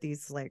heard that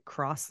these like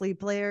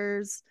cross-sleeve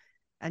players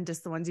and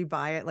just the ones you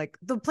buy it, like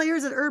the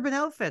players at Urban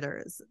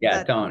Outfitters,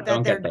 don't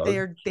get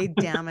those. They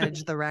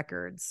damage the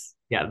records.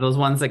 Yeah, those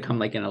ones that come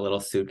like in a little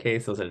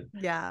suitcase, those are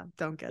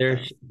don't get they're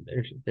those.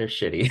 they're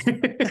shitty.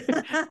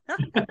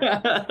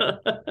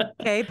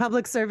 Okay,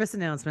 public service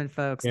announcement,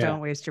 folks.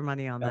 Don't waste your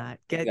money on that.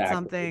 Get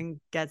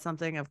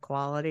something of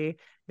quality.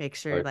 Make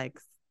sure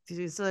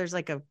so there's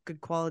like a good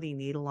quality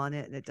needle on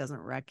it and it doesn't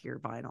wreck your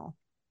vinyl.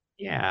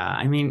 Yeah,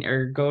 I mean,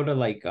 or go to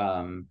like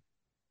a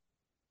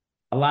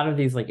lot of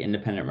these like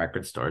independent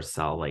record stores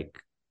sell like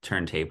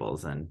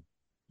turntables, and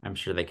I'm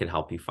sure they could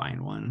help you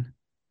find one.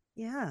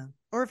 Yeah.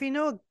 Or if you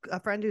know a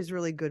friend who's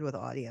really good with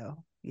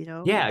audio,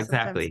 Yeah,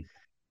 exactly.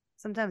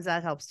 Sometimes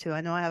that helps too.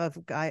 I know I have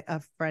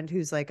a friend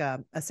who's like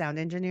a sound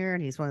engineer,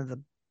 and he's one of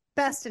the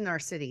best in our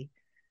city.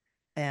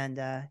 And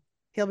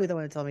he'll be the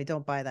one to tell me,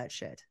 don't buy that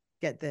shit.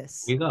 Get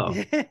this. You go.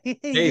 There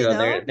you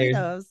go. He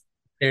knows.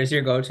 There's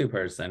your go-to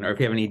person. Or if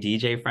you have any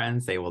DJ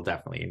friends, they will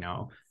definitely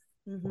know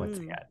what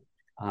to get.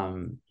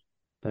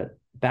 But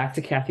back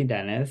to Cathy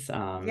Dennis.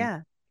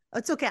 Yeah.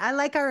 It's okay. I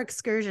like our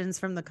excursions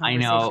from the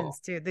conversations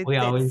too. We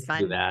always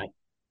do that.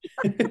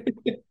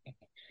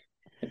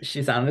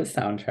 She's on the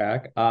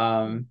soundtrack.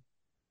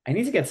 I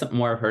need to get some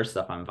more of her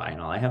stuff on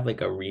vinyl. I have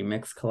like a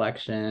remix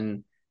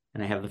collection,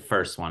 and I have the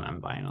first one on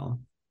vinyl.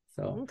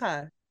 So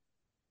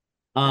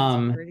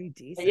that's pretty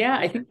decent. Yeah,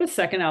 I think the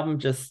second album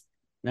just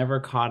never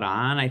caught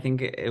on. I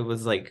think it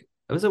was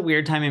a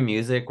weird time in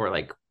music where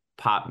like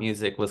pop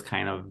music was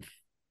kind of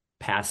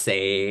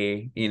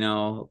passe,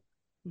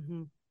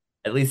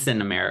 at least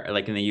in America,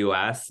 like in the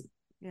US.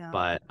 Yeah.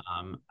 But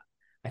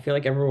I feel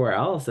like everywhere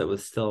else it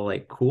was still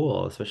like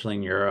cool, especially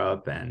in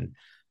Europe, and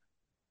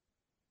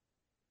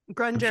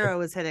grunge era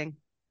was hitting.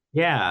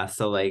 Yeah,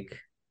 so like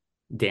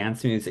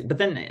dance music, but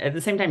then at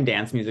the same time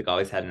dance music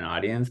always had an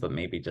audience, but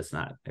maybe just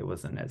not, it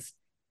wasn't as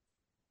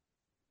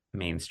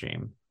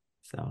mainstream.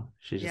 So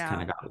she just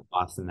kind of got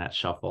lost in that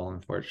shuffle,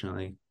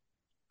 unfortunately.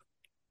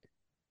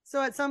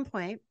 So at some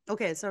point,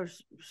 so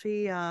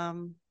she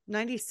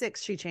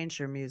 96 she changed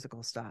her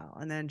musical style,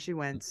 and then she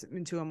went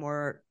into a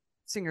more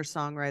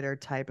singer-songwriter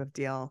type of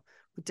deal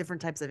with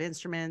different types of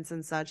instruments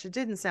and such. It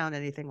didn't sound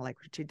anything like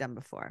what she'd done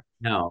before.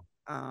 No.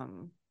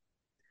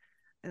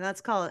 And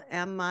that's called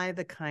Am I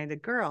the Kind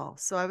of Girl?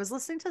 So I was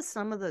listening to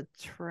some of the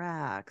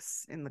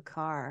tracks in the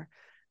car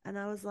and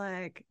I was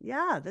like,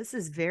 yeah, this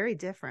is very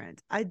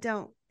different. I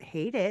don't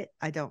hate it.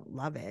 I don't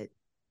love it.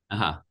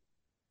 Uh-huh.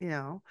 You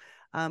know,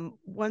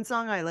 one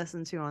song I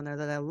listen to on there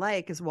that I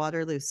like is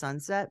Waterloo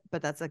Sunset,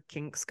 but that's a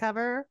Kinks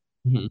cover.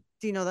 Mm-hmm.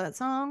 Do you know that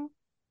song?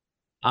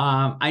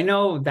 I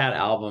know that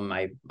album.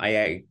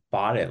 I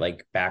bought it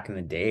like back in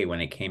the day when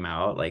it came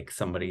out. Like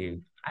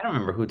somebody, I don't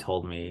remember who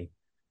told me.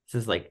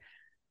 This is like,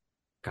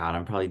 God,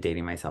 I'm probably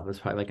dating myself. It's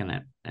probably like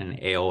an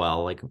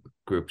AOL like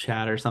group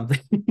chat or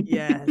something.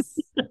 Yes.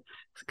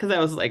 Because I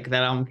was like,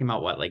 that album came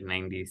out, what, like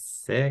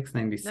 96,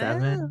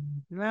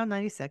 97? Around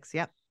 96.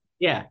 Yep.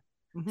 Yeah.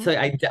 Mm-hmm.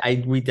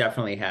 So we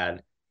definitely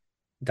had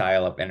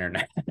dial-up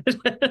internet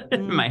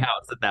in my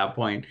house at that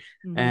point.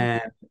 Mm-hmm.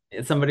 And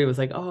somebody was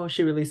like, oh,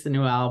 she released a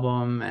new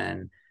album.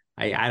 And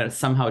I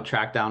somehow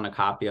tracked down a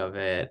copy of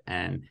it.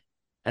 And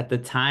at the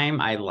time,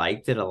 I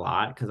liked it a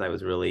lot because I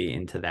was really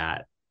into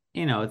that.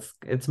 You know,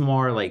 it's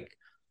more like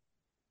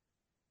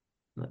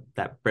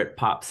that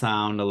Britpop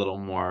sound, a little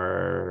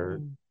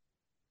more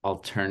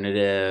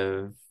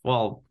alternative.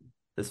 Well,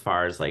 as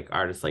far as like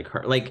artists like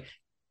her, like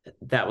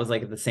that was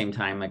like at the same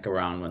time, like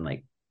around when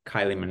like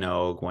Kylie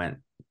Minogue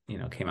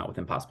came out with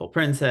Impossible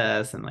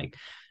Princess, and like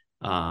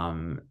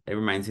it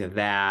reminds me of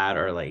that,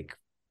 or like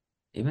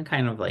even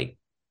kind of like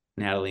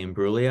Natalie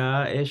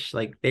Imbruglia-ish.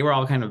 Like they were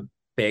all kind of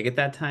big at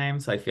that time,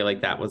 so I feel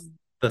like that was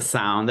the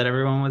sound that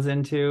everyone was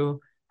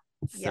into.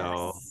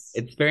 So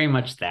it's very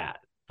much that,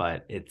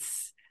 but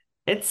it's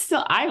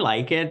still, I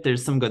like it.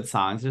 There's some good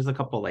songs. There's a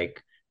couple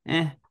like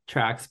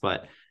tracks,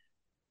 but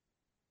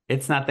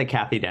it's not the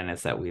Cathy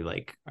Dennis that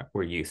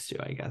we're used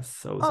to, I guess.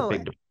 So it's a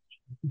big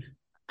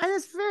and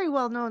it's very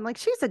well known. Like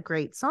she's a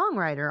great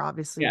songwriter.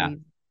 Obviously, yeah. We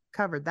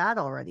covered that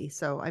already.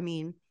 So I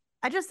mean,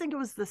 I just think it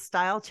was the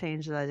style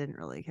change that I didn't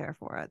really care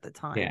for at the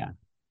time. Yeah.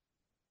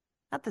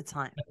 At the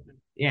time.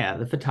 Yeah,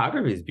 the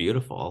photography is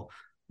beautiful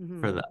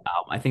for the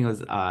album. I think it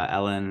was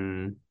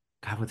Ellen.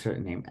 God, what's her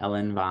name?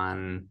 Ellen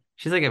Von.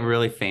 She's like a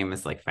really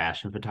famous like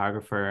fashion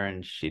photographer,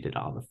 and she did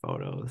all the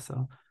photos.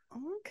 So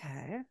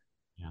okay.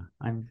 Yeah,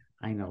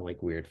 I know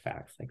like weird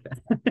facts like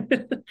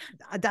that.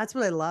 That's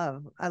what I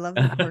love. I love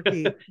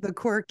the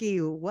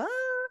quirky what?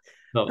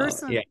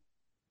 Yeah.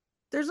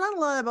 There's not a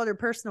lot about her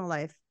personal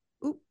life.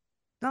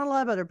 Not a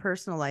lot about her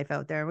personal life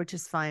out there, which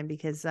is fine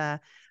because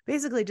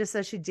basically just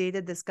says she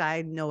dated this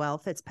guy, Noel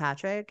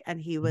Fitzpatrick,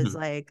 and he was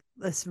like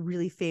this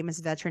really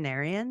famous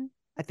veterinarian.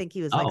 I think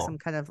he was like some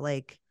kind of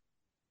like,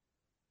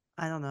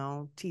 I don't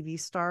know, TV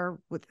star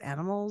with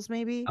animals,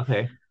 maybe.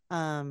 Okay.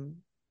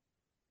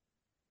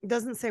 It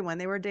doesn't say when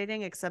they were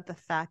dating, except the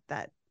fact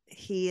that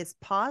he is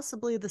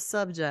possibly the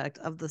subject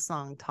of the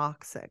song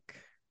Toxic.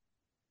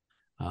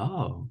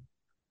 Oh.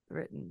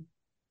 Written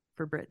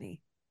for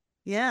Britney.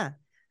 Yeah.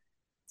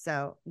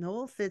 So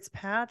Noel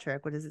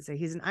Fitzpatrick, what does it say?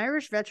 He's an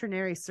Irish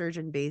veterinary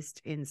surgeon based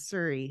in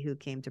Surrey who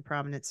came to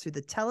prominence through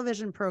the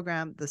television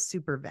program The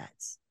Super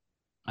Vets.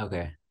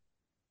 Okay.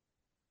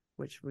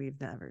 Which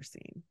we've never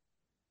seen.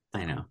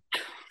 I know.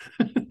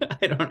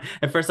 I don't.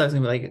 At first, I was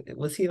gonna be like,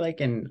 was he like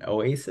in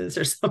Oasis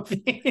or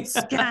something?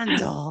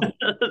 Scandal.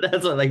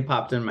 That's what like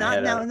popped in my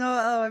head. No.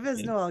 Oh, if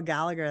it's Noel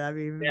Gallagher, that'd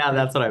be. Yeah,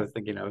 that's what I was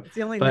thinking of. It's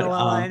the only Noel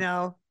I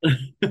know.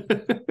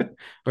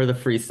 Or the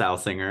freestyle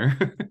singer.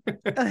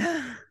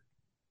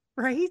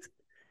 Right?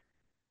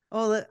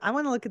 Oh, I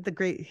want to look at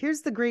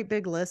here's the great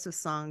big list of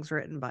songs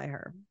written by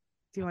her.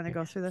 Do you want to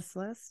go through this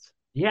list?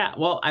 Yeah.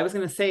 Well, I was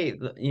going to say,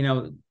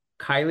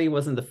 Kylie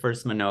wasn't the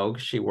first Minogue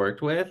she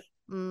worked with.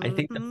 I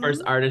think the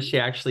first artist she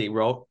actually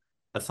wrote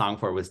a song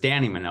for was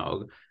Danny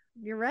Minogue.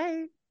 You're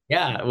right.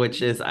 Yeah,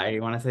 which is, I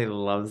want to say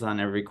Love's on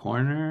Every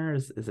Corner.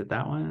 Is it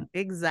that one?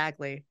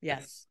 Exactly.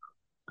 Yes.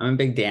 I'm a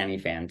big Danny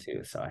fan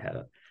too. So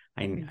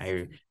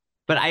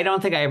but I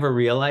don't think I ever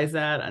realized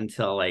that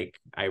until like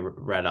I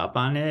read up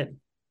on it.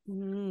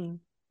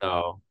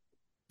 So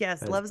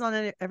yes, Love's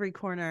on Every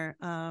Corner.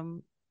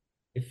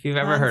 If you've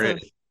ever heard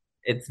it,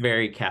 it's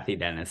very Cathy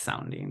Dennis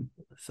sounding.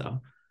 So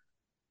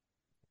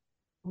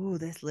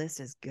this list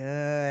is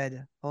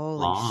good.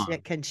 Holy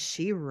shit, can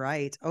she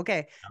write?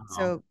 Okay.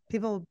 So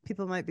people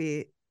might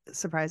be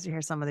surprised to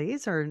hear some of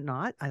these or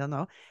not. I don't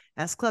know.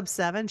 S Club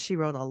 7, she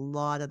wrote a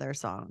lot of their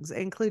songs,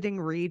 including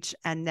Reach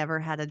and Never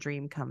Had a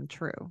Dream Come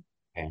True.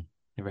 Okay.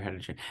 Never Had a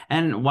Dream.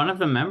 And one of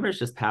the members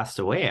just passed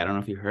away. I don't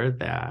know if you heard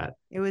that.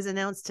 It was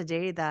announced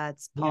today that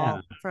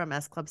Paul from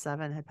S Club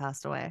 7 had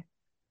passed away.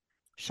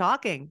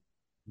 Shocking.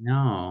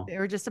 No. They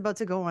were just about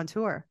to go on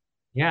tour.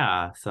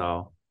 Yeah.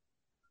 So.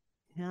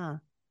 Yeah.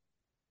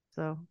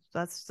 So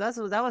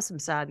that was some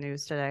sad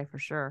news today for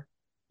sure.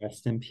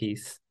 Rest in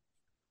peace.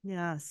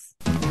 Yes.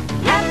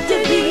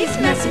 After these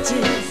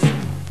messages,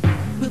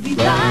 we'll be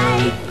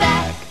right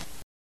back.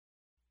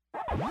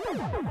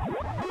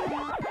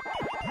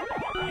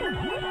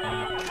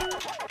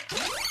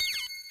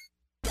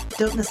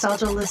 Dope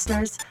Nostalgia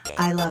listeners,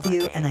 I love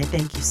you, and I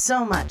thank you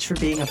so much for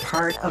being a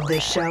part of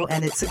this show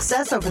and its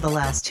success over the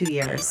last 2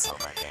 years.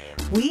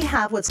 We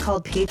have what's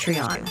called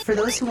Patreon for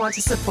those who want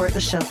to support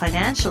the show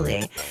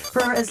financially.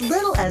 For as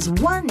little as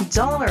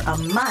 $1 a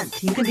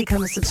month, you can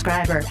become a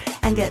subscriber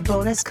and get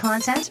bonus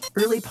content,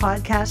 early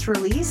podcast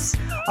release,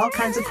 all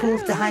kinds of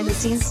cool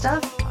behind-the-scenes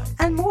stuff,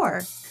 and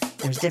more.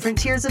 There's different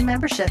tiers of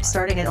membership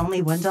starting at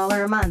only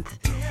 $1 a month.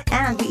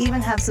 And we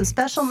even have some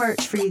special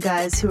merch for you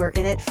guys who are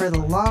in it for the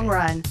long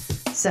run.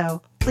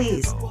 So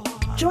please,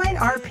 join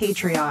our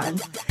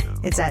Patreon.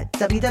 It's at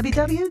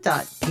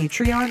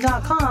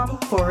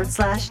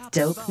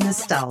www.patreon.com/dope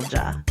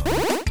nostalgia.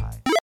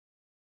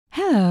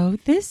 Hello,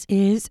 this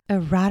is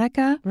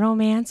erotica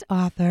romance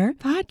author,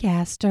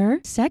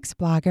 podcaster, sex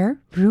blogger,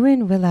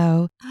 Ruin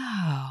Willow.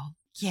 Oh,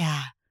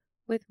 yeah.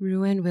 With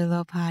Ruin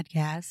Willow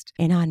Podcast.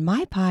 And on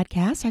my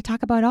podcast, I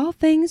talk about all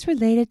things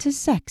related to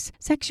sex,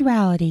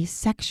 sexuality,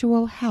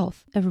 sexual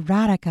health,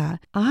 erotica.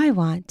 I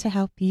want to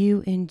help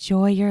you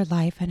enjoy your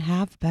life and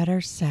have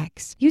better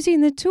sex using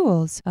the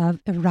tools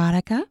of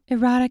erotica,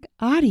 erotic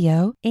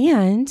audio,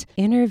 and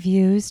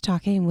interviews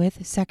talking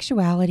with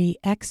sexuality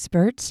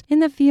experts in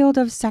the field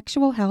of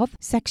sexual health,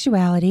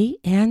 sexuality,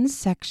 and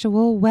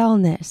sexual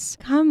wellness.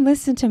 Come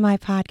listen to my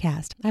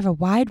podcast. I have a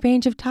wide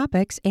range of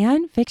topics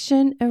and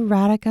fiction,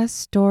 erotica,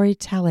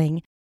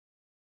 storytelling.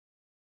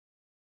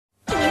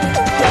 We'll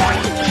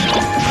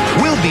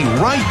be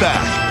right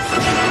back.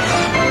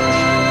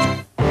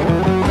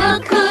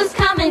 Look who's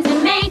coming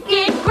to make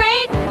it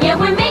great. Yeah,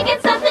 we're making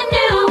something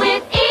new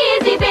with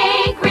Easy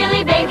Bake.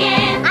 Really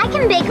baking. I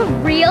can bake a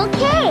real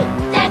cake.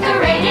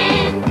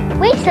 Decorating.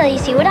 Wait till you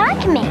see what I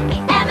can make.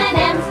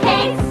 M&M's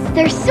cakes.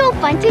 They're so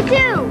fun to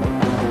do.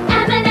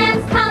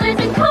 M&M's colors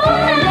and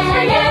coolers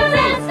for you.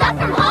 And stuff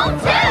from home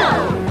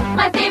too.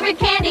 My favorite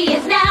candy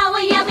is now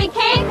a yummy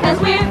cake. Cause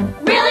we're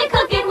really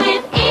cooking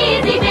with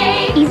Easy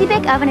Bake. Easy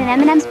Bake Oven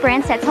and M&M's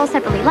brand set sold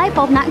separately. Light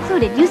bulb not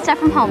included. Use stuff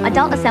from home.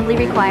 Adult assembly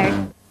required.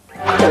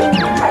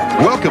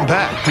 Welcome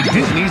back to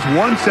Disney's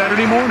One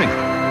Saturday Morning.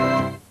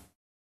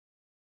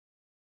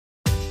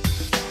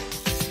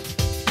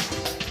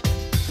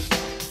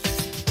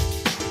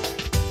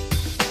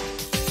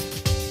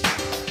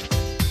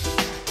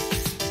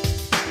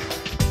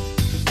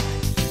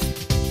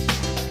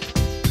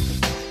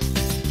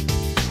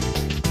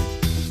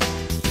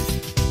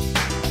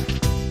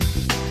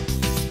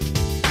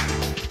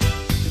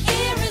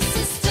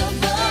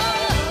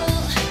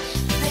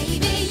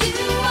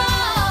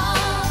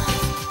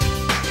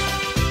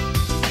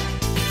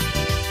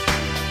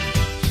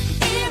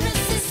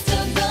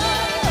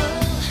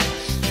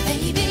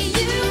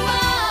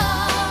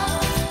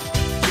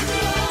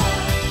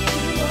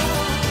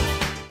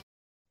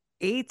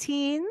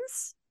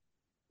 Teens,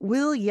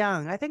 Will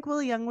Young. I think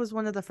Will Young was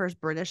one of the first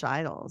British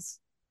idols.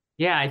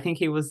 Yeah, I think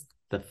he was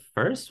the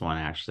first one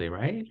actually,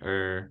 right?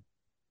 Or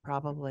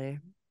probably.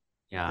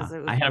 Yeah, 'Cause it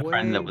was I had a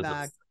friend that way was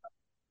back.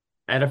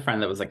 I had a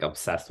friend that was like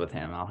obsessed with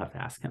him. I'll have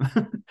to ask him.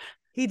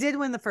 He did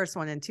win the first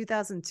one in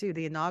 2002,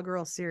 the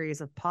inaugural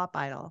series of Pop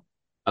Idol.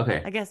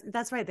 Okay. I guess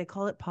that's right. They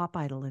call it Pop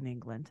Idol in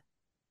England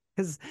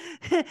because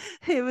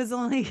it was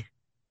only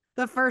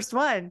the first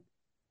one.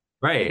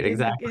 Right, It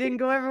exactly. didn't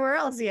go everywhere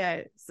else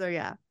yet. So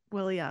yeah,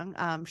 Will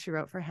Young. She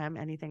wrote for him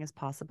Anything Is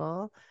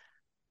Possible.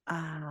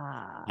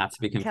 Not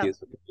to be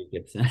confused with the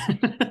Gibson.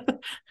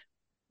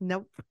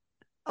 Nope.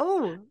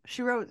 Oh,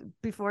 she wrote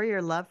Before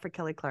Your Love for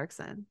Kelly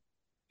Clarkson.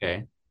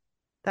 Okay.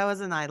 That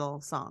was an Idol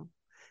song.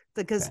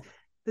 Because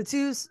the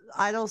two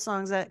Idol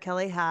songs that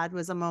Kelly had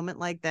was A Moment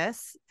Like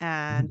This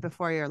and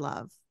Before Your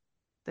Love.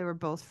 They were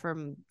both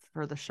for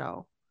the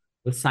show.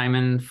 Was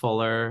Simon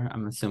Fuller,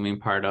 I'm assuming,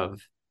 part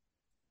of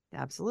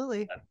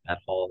Absolutely. that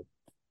whole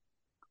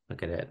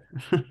look at it.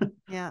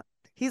 Yeah.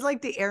 He's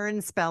like the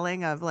Aaron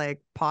Spelling of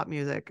like pop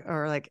music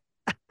or like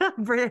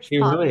British He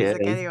pop really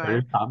music is. anyway.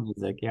 British pop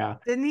music, yeah.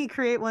 Didn't he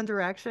create One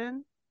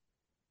Direction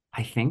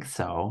I think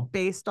so.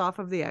 based off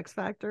of the X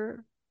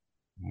Factor?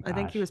 Oh my I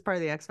think he gosh. was part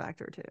of the X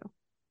Factor too.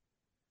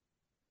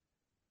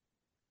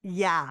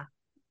 Yeah.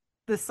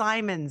 The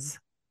Simons,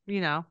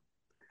 the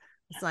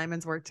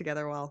Simons work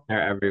together well.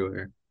 They're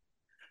everywhere.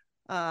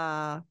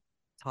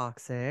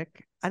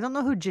 Toxic. I don't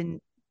know who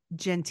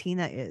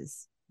Gentina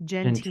is.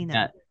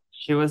 Gentina.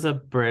 She was a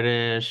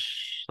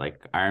British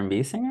like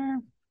R&B singer.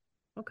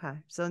 Okay.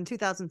 So in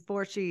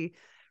 2004,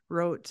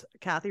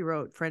 Cathy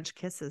wrote French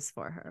Kisses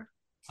for her.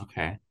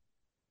 Okay.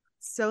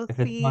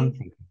 Sophie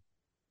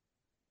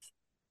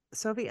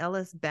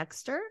Ellis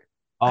Bextor.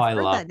 Oh, I've I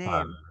heard love that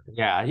name.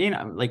 Yeah,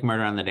 like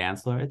Murder on the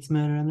Dance Floor. It's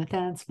murder on the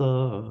dance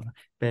floor.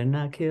 Better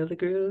not kill the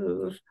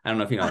groove. I don't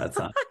know if you know that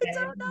song. I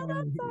don't know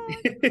that song.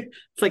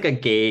 It's like a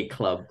gay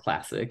club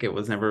classic. It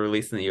was never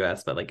released in the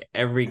US, but like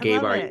every gay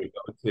love bar it. you would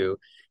go to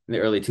in the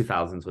early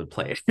 2000s would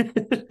play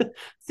it.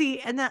 See,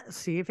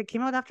 if it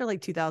came out after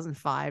like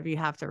 2005, you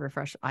have to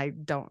refresh. I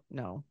don't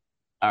know.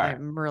 All right.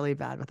 I'm really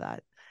bad with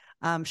that.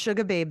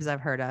 Sugar Babes,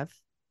 I've heard of.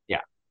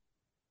 Yeah.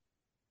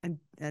 And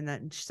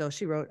then so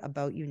she wrote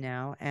About You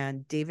Now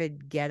and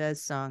David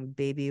Guetta's song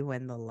Baby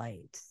When the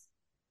Light.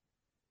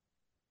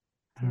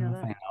 I don't know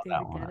if I know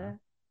that one.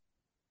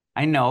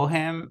 I know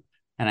him,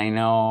 and I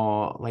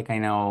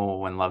know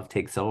When Love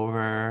Takes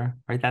Over,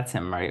 right? That's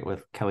him, right?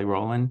 With Kelly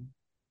Rowland.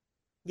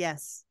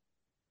 Yes,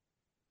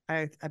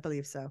 I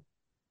believe so.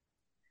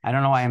 I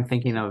don't know why I'm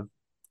thinking of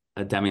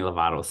a Demi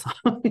Lovato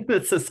song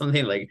that says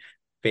something like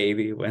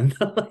 "Baby When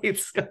the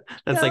Lights Go."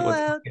 That's like Go what's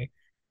out.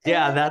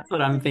 yeah, that's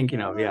what I'm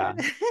thinking of. Yeah.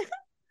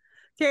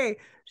 Okay,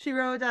 she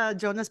wrote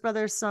Jonas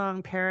Brothers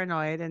song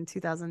 "Paranoid" in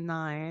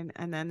 2009,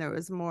 and then there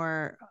was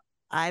more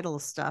Idol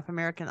stuff,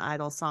 American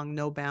Idol song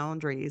 "No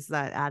Boundaries"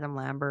 that Adam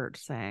Lambert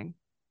sang.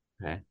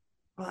 Okay.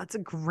 Well, that's a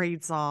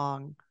great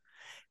song.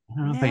 I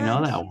don't know if I Man,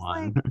 know that she's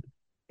one. like,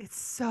 it's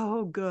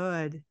so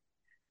good.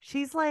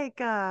 She's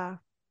like,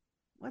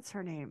 what's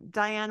her name?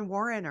 Diane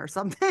Warren or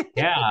something.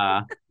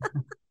 Yeah.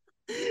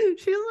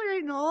 She's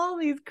writing all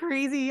these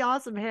crazy,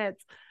 awesome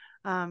hits.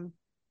 But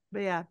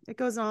yeah, it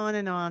goes on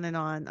and on and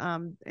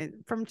on.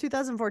 From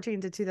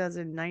 2014 to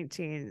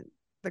 2019,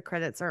 the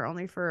credits are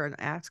only for an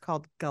act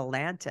called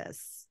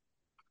Galantis,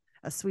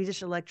 a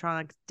Swedish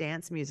electronic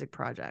dance music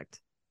project.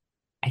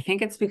 I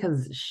think it's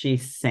because she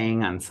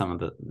sang on some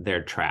of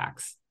their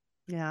tracks.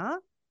 Yeah.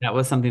 That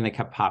was something that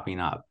kept popping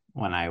up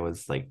when I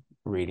was like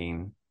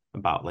reading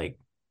about like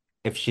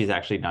if she's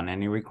actually done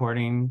any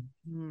recording.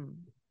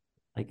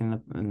 Like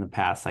in the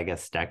past, I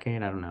guess,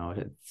 decade. I don't know.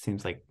 It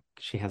seems like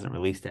she hasn't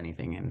released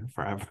anything in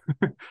forever.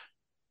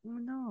 Oh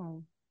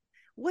no.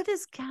 What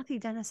is Cathy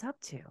Dennis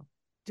up to?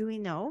 Do we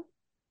know?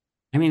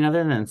 I mean,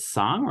 other than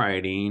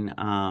songwriting,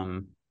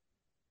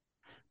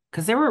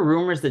 because there were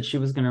rumors that she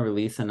was going to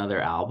release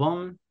another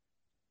album,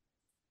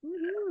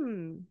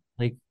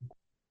 like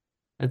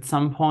at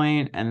some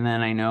point, and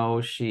then I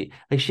know she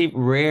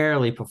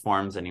rarely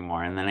performs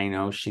anymore, and then I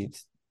know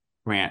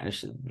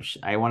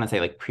I want to say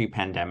like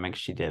pre-pandemic,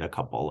 she did a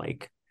couple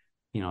like,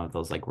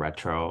 those like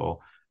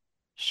retro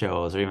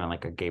shows, or even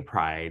like a gay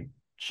pride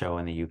show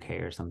in the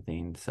UK or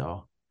something.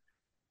 So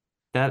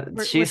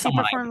she's she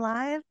perform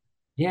live?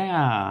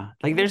 Yeah,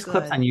 like there's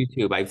clips on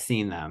YouTube. I've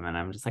seen them, and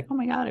I'm just like, oh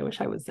my God, I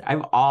wish I was there.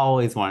 I've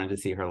always wanted to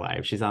see her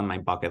live. She's on my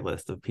bucket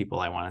list of people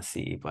I want to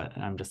see, but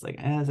I'm just like,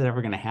 is it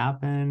ever going to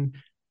happen?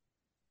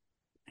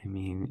 I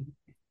mean,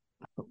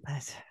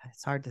 it's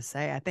hard to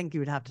say. I think you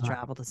would have to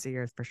travel to see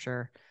her for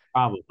sure.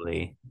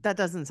 Probably. That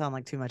doesn't sound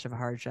like too much of a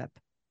hardship.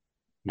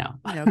 No.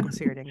 Go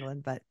see her in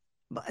England, but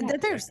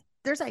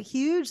there's a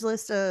huge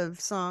list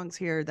of songs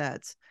here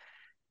that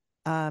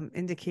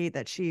indicate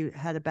that she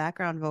had a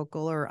background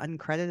vocal or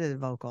uncredited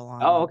vocal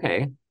on. Oh,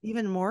 okay.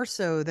 Even more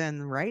so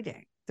than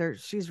writing.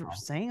 She's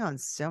sang on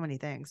so many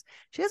things.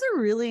 She has a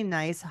really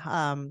nice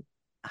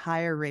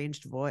higher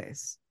ranged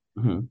voice.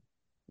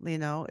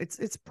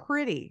 It's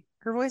pretty.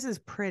 Her voice is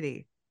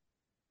pretty.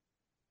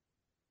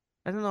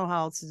 I don't know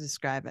how else to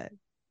describe it.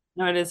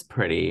 No, it is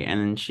pretty.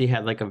 And she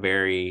had like a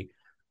very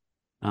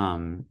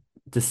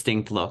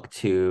distinct look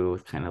to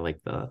kind of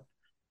like the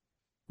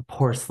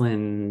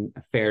porcelain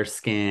fair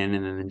skin,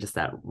 and then just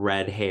that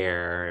red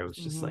hair. It was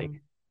just like.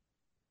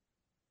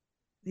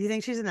 Do you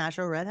think she's a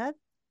natural redhead?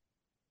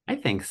 I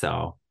think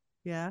so.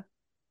 Yeah.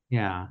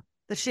 Yeah.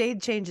 The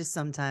shade changes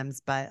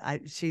sometimes, but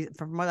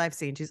from what I've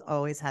seen, she's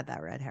always had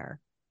that red hair.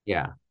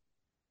 Yeah.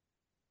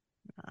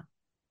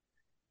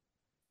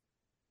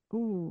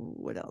 Ooh,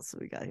 what else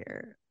we got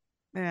here?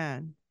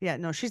 Man, yeah,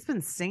 no, she's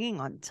been singing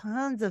on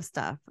tons of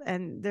stuff,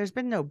 and there's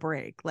been no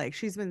break. Like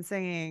she's been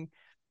singing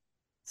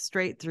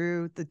straight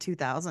through the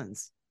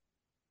 2000s.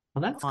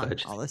 Well, that's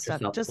good. All this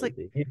stuff, just like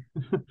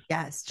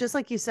yes, just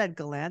like you said,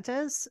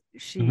 Galantis.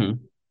 She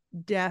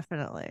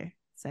definitely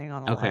sang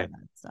on a lot of that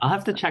stuff. I'll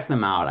have to check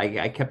them out.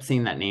 I kept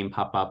seeing that name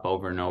pop up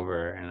over and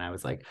over, and I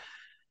was like,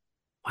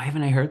 why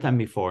haven't I heard them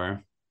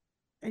before?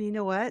 And you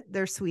know what?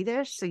 They're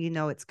Swedish, so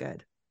it's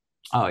good.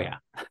 Oh yeah.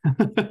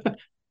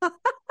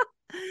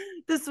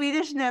 The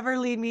Swedish never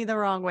lead me the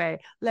wrong way.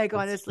 Like,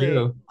 that's honestly,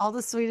 true. All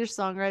the Swedish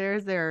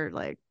songwriters, they're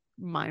like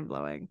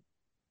mind-blowing.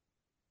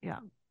 Yeah.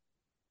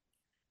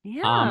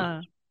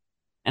 And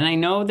I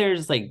know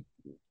there's like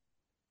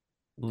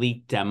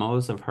leaked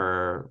demos of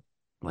her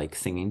like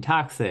singing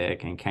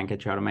Toxic and Can't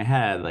Get You Out of My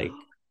Head, like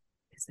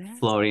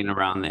floating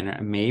around the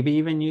internet, maybe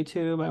even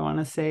YouTube, I want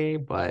to say,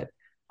 but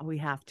we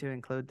have to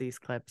include these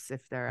clips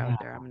if they're out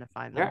there. I'm going to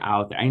find them. They're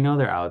out there. I know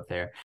they're out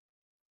there.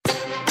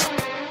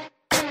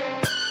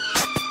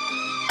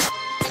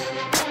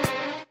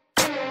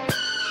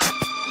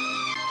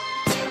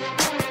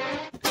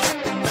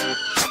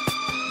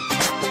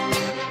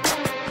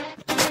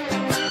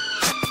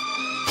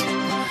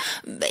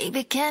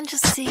 Baby, can't you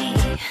see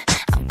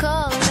I'm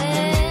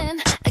calling?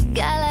 A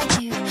guy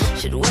like you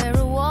should wear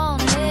a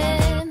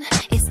warning.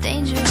 It's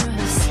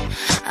dangerous,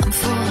 I'm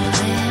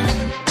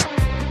falling.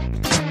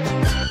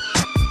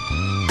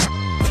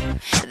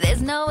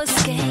 There's no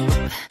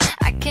escape,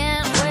 I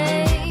can't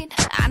wait.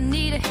 I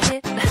need a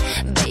hit,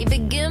 baby,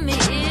 give me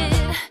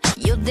it.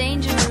 You're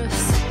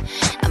dangerous,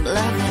 I'm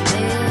loving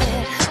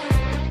it.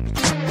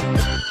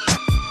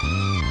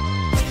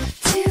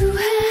 Too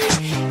high,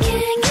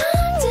 can't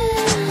come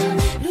down.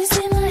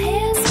 Losing my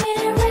head,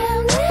 spinning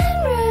round and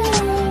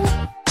round.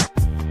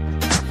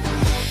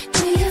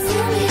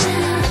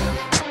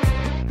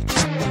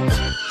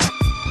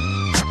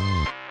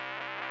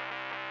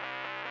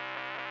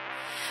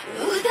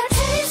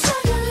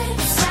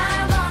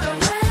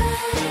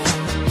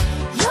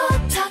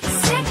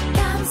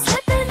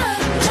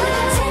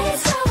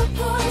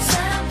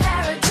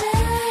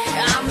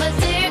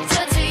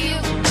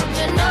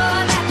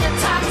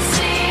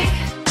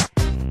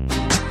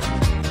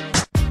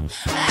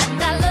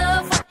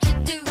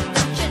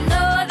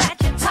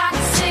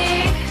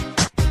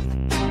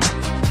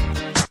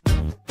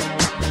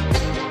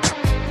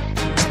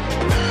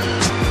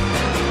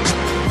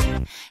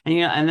 And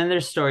yeah, and then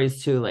there's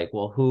stories too, like,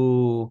 well,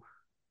 who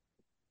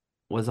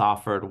was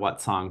offered what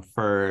song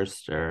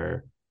first,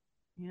 or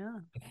Yeah.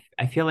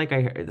 I feel like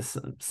I heard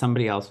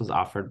somebody else was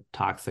offered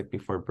Toxic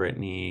before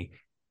Britney.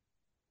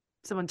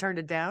 Someone turned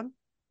it down.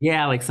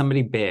 Yeah, like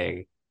somebody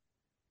big.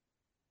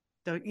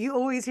 Don't you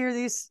always hear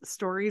these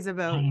stories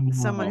about I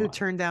someone who know.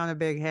 turned down a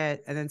big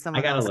hit and then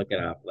I gotta look it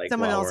up. Like,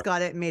 someone while else we're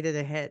got it and made it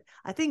a hit?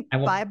 I think I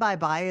won't. Bye Bye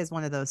Bye is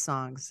one of those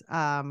songs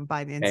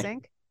by Okay.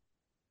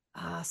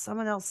 NSYNC.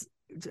 Someone else,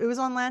 it was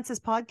on Lance's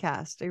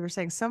podcast. They were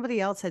saying somebody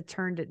else had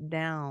turned it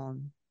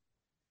down.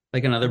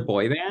 Like another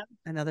boy band?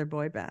 Another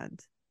boy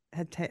band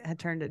had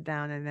turned it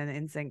down, and then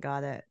NSYNC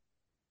got it.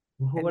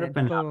 Who And would then have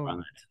been up boom. on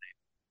that tonight?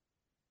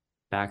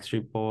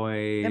 Backstreet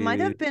Boys. It might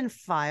have been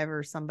Five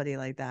or somebody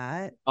like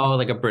that. Oh,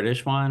 like a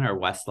British one or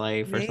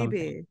Westlife or something.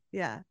 Maybe.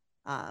 Yeah.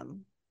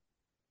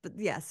 But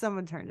yeah,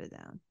 someone turned it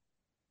down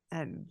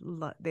and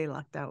they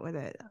lucked out with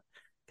it.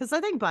 Because I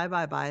think Bye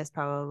Bye Bye is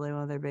probably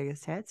one of their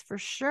biggest hits for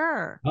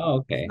sure. Oh,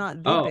 If okay.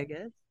 not the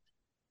biggest.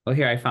 Oh,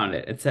 here I found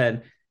it. It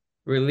said,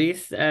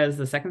 released as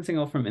the second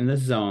single from In the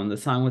Zone, the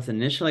song was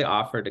initially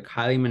offered to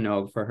Kylie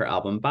Minogue for her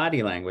album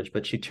Body Language,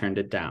 but she turned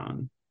it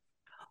down.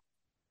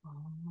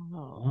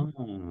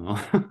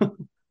 Oh.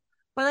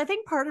 But I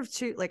think part of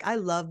too, like I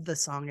love the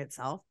song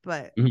itself,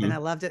 but and I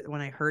loved it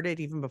when I heard it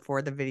even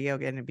before the video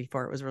and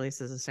before it was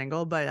released as a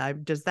single. But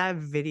that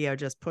video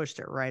just pushed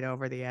it right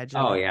over the edge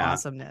of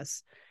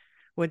awesomeness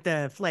with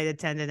the flight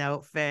attendant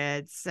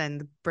outfits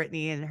and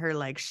Britney in her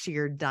like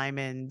sheer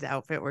diamond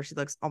outfit where she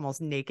looks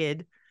almost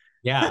naked.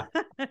 Yeah.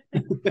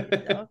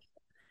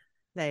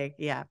 Like,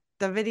 yeah,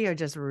 the video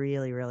just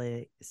really,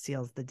 really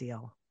seals the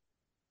deal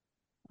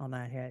on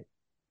that hit.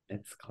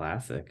 It's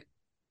classic.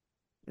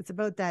 It's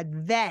about that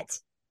vet,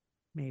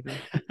 maybe.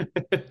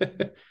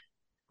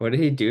 What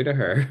did he do to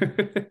her?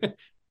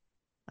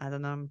 I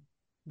don't know.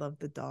 Love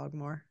the dog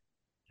more.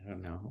 I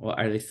don't know. Well,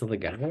 are they still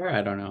together?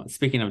 I don't know.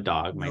 Speaking of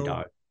dog, my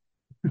dog.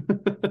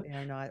 They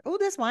are not. Oh,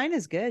 this wine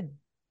is good.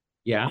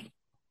 Yeah.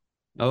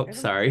 Oh,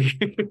 sorry.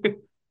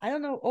 I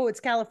don't know. Oh, it's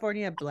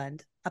California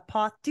blend.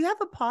 Do you have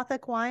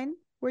Apothic wine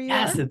where you are?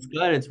 Yes, it's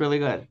good. It's really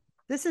good.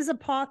 This is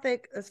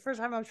Apothic. It's the first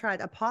time I've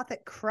tried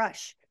Apothic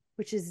Crush,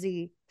 which is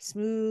the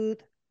smooth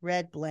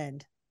red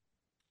blend.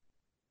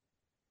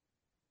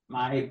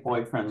 My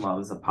boyfriend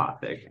loves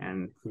Apothic,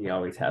 and he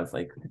always has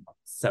like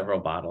several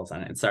bottles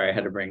on it. Sorry, I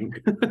had to bring.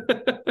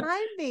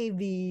 Hi,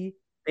 baby.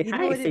 Say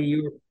hi. Say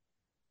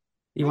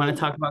you want to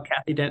talk about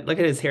Cathy Dennis? Look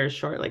at his hair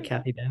short like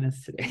Cathy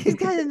Dennis today. He's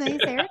got a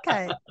nice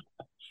haircut.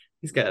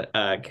 He's got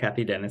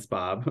Cathy Dennis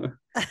bob.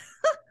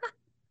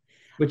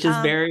 Which is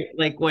very,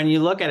 like, when you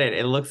look at it,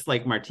 it looks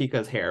like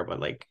Martika's hair, but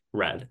like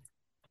red.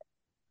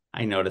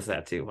 I noticed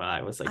that too while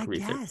I was like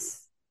researching.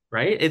 Guess.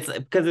 Right? It's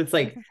because it's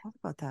like,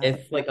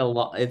 it's like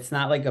it's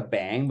not like a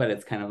bang, but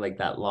it's kind of like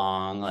that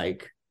long,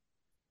 like,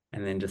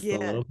 and then just a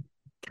little.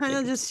 Kind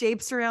of just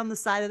shapes around the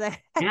side of the head.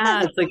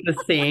 Yeah, it's like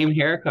the same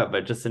haircut,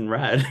 but just in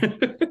red.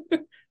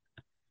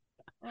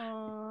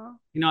 Aww.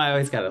 You know, I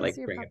always got to like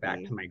bring it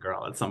back to my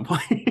girl at some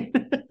point.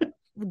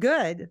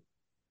 Good.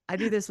 I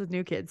do this with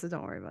new kids, so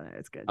don't worry about it.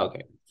 It's good.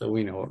 Okay, so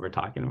we know what we're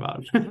talking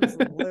about.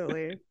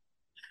 Absolutely.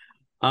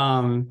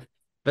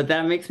 But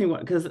that makes me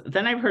want, because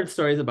then I've heard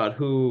stories about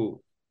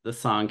who the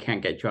song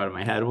Can't Get You Out of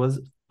My Head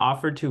was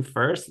offered to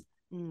first.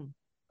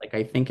 Like,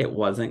 I think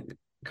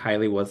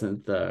Kylie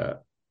wasn't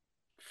the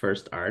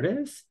first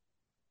artist.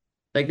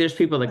 Like, there's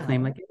people that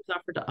claim like it was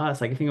offered to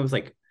us. Like, I think it was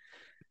like,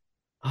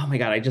 oh my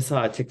God, I just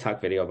saw a TikTok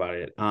video about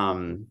it.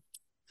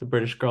 It's a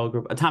British girl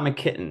group, Atomic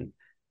Kitten.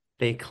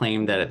 They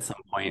claimed that at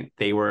some point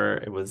it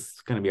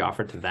was going to be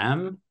offered to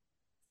them.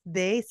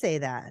 They say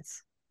that.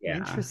 Yeah.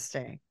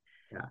 Interesting.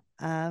 Yeah.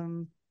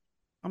 I'm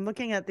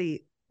looking at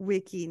the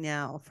wiki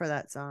now for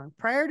that song.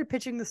 Prior to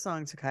pitching the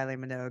song to Kylie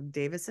Minogue,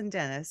 Davis and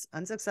Dennis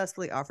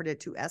unsuccessfully offered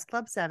it to S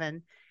Club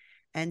 7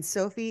 and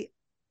Sophie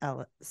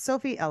Ellis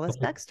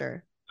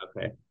Bextor.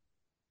 Okay.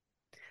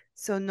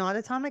 So not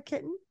Atomic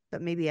Kitten,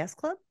 but maybe S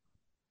Club?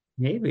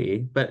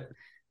 Maybe, but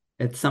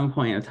at some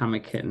point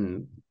Atomic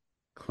Kitten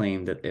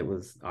claimed that it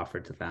was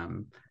offered to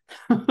them.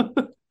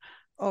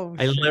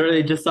 I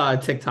literally just saw a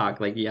TikTok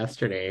like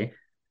yesterday.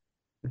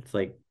 It's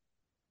like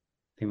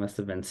they must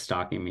have been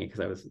stalking me because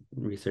I was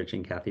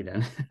researching Cathy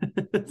Dennis.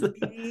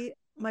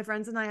 My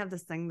friends and I have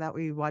this thing that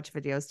we watch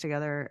videos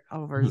together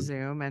over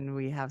Zoom, and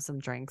we have some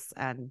drinks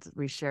and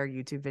we share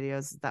YouTube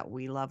videos that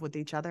we love with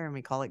each other, and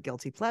we call it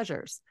guilty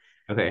pleasures.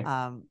 Okay.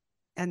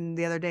 And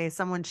the other day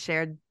someone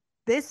shared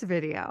this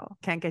video,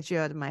 Can't Get You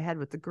Out of My Head,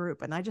 with the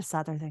group, and I just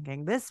sat there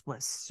thinking, this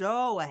was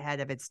so ahead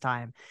of its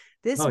time.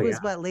 This was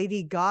what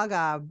Lady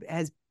Gaga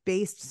has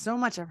based so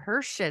much of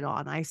her shit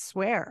on, I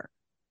swear,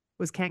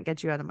 was Can't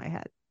Get You Out of My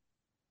Head.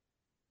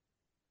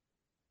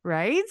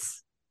 Right?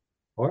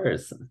 Of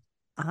course.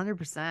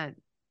 100%.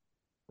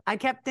 I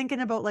kept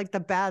thinking about like the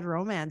Bad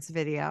Romance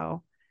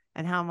video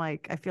and how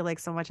like I feel like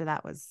so much of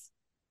that was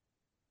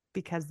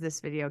because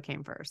this video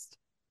came first.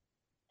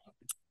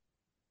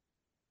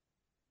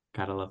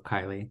 Gotta love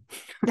Kylie.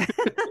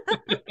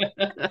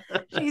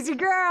 She's your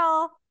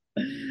girl.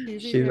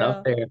 Easy She's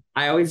up girl. there.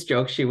 I always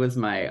joke she was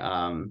my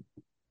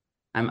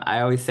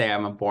I always say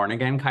I'm a born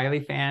again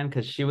Kylie fan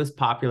because she was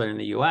popular in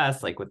the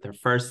US like with their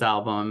first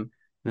album.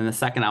 Then the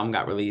second album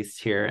got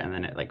released here and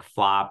then it like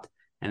flopped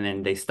and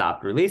then they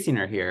stopped releasing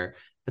her here.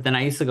 But then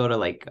I used to go to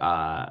like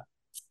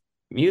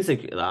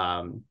music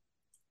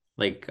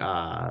like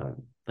uh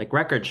like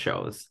record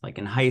shows like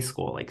in high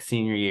school, like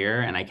senior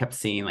year, and I kept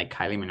seeing like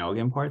Kylie Minogue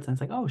imports and I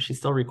was like, oh, she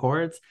still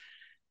records.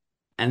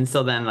 And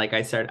so then like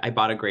I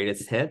bought a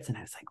greatest hits and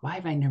I was like, why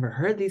have I never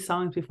heard these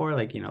songs before?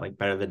 Like, like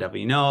Better the Devil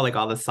You Know, like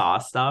all the Saw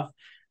stuff.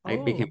 I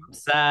became Oh,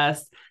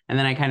 obsessed. And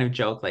then I kind of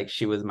joked like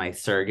she was my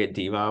surrogate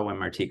diva when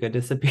Martika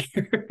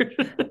disappeared.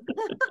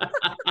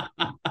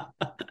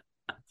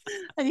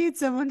 I need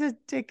someone to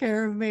take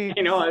care of me.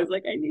 I know, I was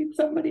like, I need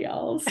somebody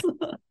else.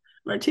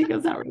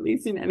 Martika's not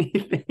releasing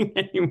anything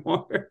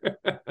anymore.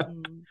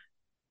 Mm.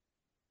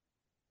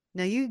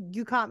 Now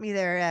you caught me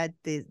there at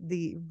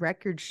the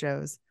record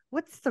shows.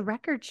 What's the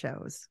record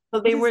shows?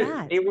 So What is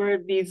that? they were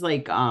these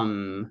like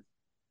kind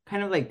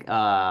of like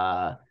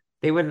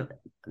they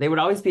would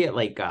always be at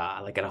like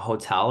at a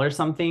hotel or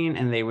something,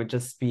 and they would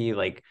just be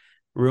like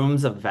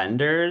rooms of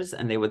vendors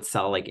and they would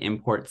sell like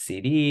import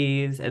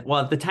CDs.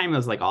 Well, at the time it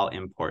was like all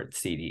import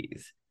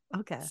CDs.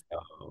 Okay.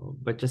 So,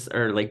 but just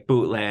or like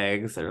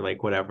bootlegs or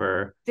like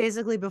whatever.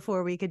 Basically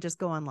before we could just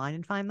go online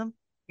and find them.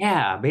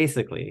 Yeah,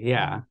 basically.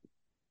 Yeah.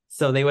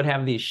 So they would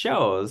have these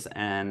shows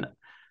and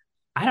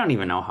I don't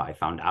even know how I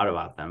found out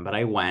about them, but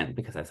I went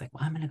because I was like,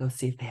 well, I'm going to go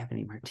see if they have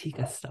any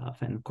Martika stuff.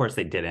 And of course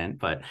they didn't,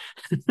 but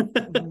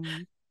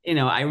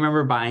I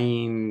remember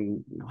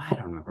buying, I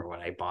don't remember what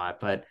I bought,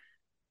 but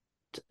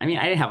I mean,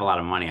 I didn't have a lot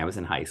of money. I was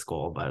in high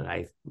school, but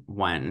I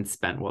went and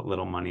spent what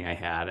little money I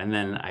had. And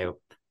then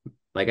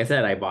like I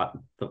said, I bought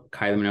the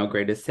Kylie Minogue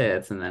Greatest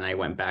Hits. And then I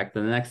went back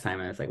the next time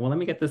and I was like, well, let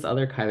me get this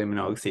other Kylie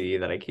Minogue CD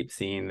that I keep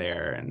seeing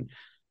there. And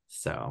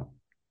so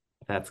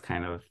that's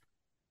kind of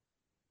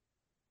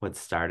what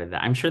started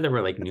that. I'm sure there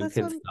were like new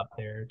kids stuff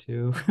there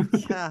too.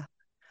 Yeah.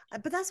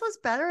 But that's what's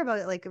better about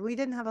it. Like we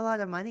didn't have a lot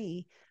of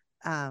money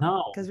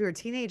because we were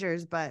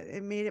teenagers, but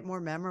it made it more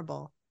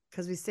memorable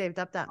because we saved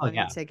up that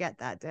money to get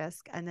that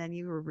disc and then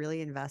you were really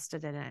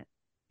invested in it,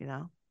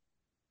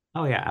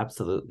 Oh yeah,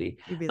 absolutely.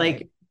 You'd be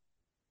like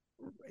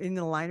in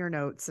the liner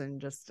notes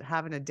and just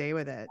having a day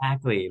with it.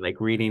 Exactly.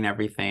 Like reading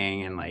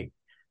everything and like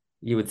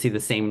you would see the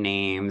same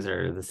names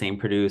or the same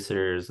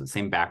producers, the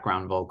same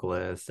background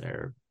vocalists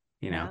or,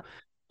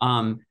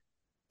 I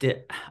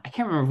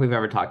can't remember if we've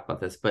ever talked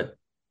about this, but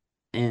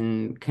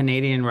in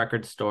Canadian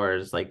record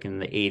stores, like in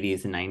the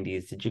 80s and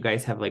 90s, did you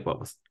guys have like what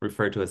was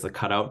referred to as the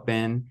cutout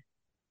bin?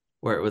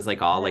 Where it was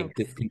like all like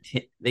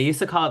discontinued. They used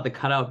to call it the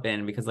cutout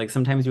bin because like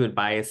sometimes you would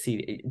buy a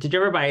CD. Did you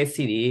ever buy a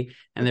CD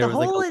and there was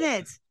like a hole in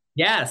it?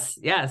 Yes.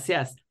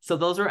 So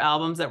those were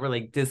albums that were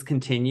like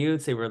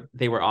discontinued. So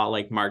they were all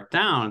like marked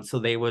down. So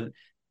they would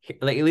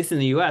like, at least in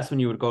the US, when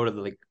you would go to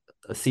the, like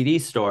a CD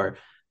store,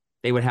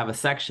 they would have a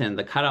section,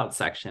 the cutout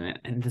section,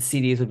 and the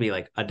CDs would be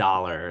like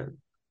 $1,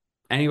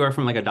 anywhere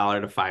from like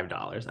 $1 to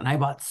 $5. And I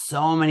bought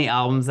so many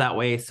albums that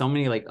way, so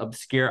many like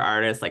obscure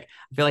artists. Like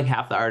I feel like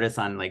half the artists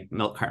on like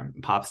Milk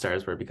Carton Pop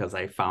Stars were because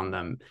I found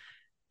them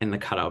in the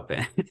cutout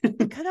bin.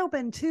 Cutout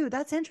bin too.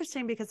 That's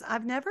interesting because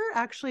I've never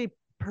actually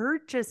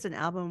purchased an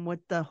album with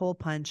the hole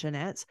punch in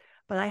it,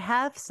 but I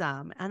have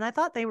some, and I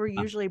thought they were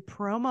usually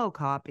promo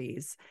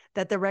copies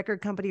that the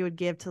record company would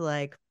give to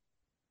like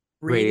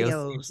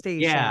radio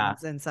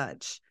stations and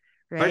such,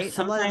 right?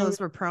 A lot of those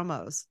were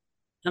promos.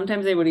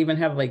 Sometimes they would even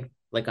have like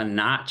a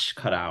notch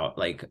cut out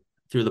like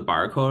through the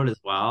barcode as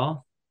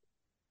well.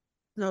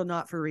 No,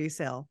 not for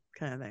resale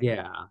kind of thing.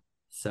 Yeah.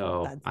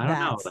 So I don't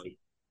know. Like,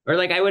 or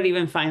like I would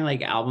even find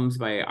like albums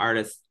by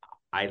artists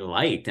I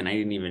liked and I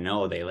didn't even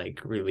know they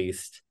like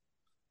released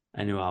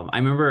a new album. I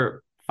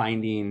remember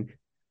finding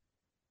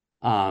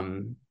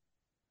Belinda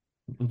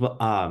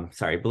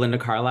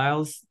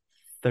Carlisle's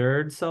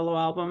third solo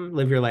album,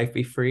 Live Your Life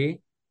Be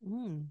Free.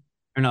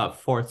 Or no,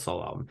 fourth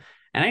solo album.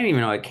 And I didn't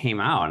even know it came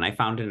out. And I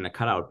found it in a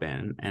cutout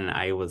bin and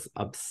I was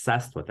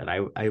obsessed with it. I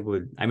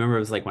remember it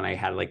was like when I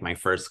had like my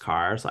first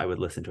car. So I would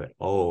listen to it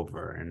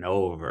over and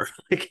over.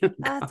 Like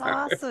that's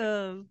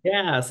awesome.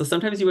 Yeah. So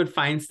sometimes you would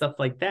find stuff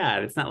like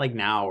that. It's not like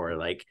now where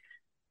like,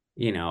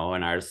 in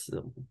ours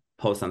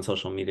post on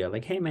social media,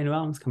 like, hey, my new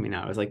album's coming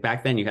out. It was like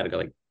back then you had to go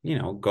like,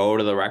 go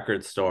to the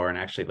record store and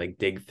actually like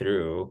dig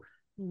through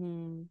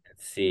and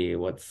see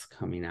what's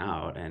coming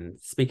out. And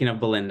speaking of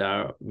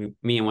Belinda,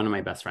 me and one of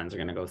my best friends are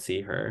going to go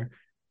see her.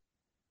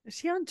 Is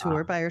she on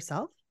tour by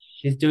herself?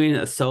 She's doing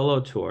a solo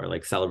tour,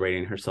 like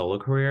celebrating her solo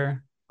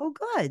career. Oh,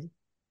 good.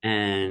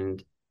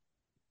 And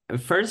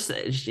at first,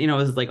 it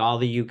was like all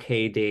the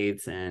UK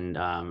dates and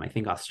I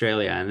think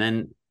Australia. And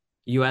then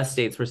US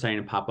dates were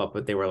starting to pop up,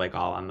 but they were like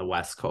all on the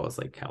West Coast,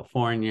 like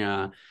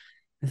California.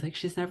 It's like,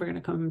 she's never going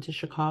to come to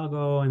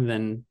Chicago. And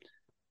then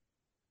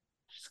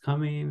she's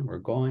coming, we're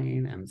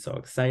going. I'm so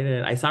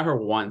excited. I saw her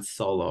once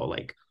solo,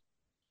 like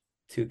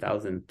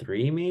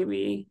 2003,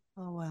 maybe.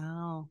 Oh,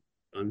 wow.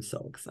 I'm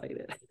so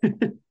excited.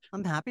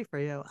 I'm happy for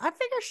you. I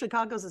figure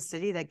Chicago's a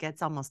city that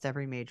gets almost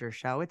every major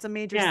show. It's a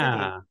major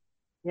city.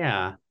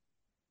 Yeah.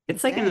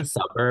 It's like in the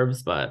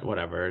suburbs, but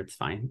whatever. It's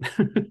fine.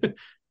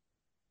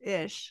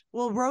 Ish.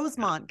 Well,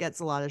 Rosemont gets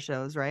a lot of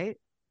shows, right?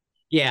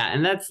 Yeah.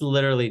 And that's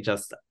literally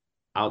just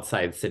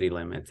outside city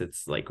limits.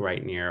 It's like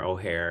right near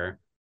O'Hare.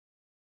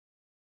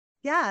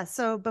 Yeah.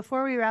 So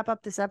before we wrap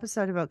up this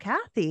episode about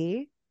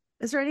Cathy,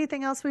 is there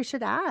anything else we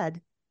should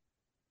add?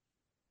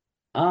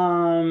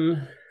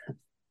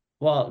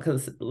 Well,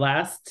 because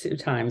last 2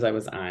 times I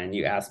was on,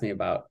 you asked me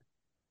about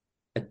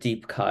a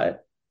deep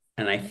cut,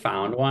 and I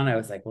found one. I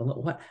was like,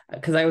 well, what?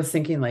 Because I was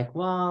thinking like,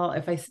 well,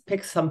 if I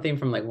pick something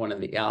from like one of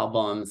the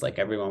albums, like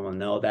everyone will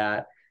know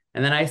that.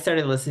 And then I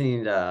started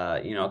listening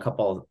to, a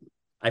couple.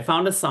 I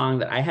found a song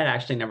that I had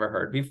actually never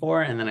heard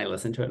before, and then I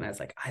listened to it, and I was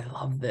like, I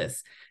love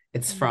this.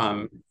 It's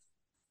from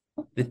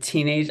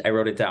the I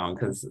wrote it down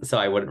so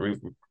I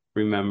wouldn't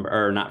remember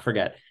or not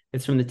forget.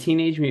 It's from the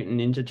Teenage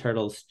Mutant Ninja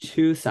Turtles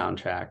 2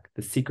 soundtrack,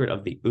 The Secret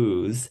of the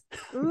Ooze.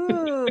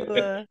 Ooh.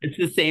 It's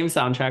the same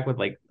soundtrack with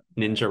like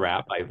Ninja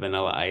Rap by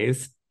Vanilla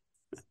Ice.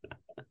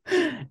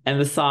 And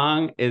the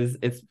song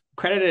it's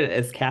credited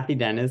as Cathy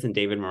Dennis and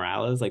David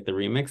Morales, like the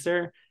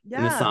remixer. Yeah.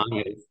 And the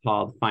song is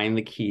called Find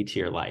the Key to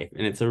Your Life.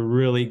 And it's a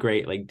really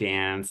great like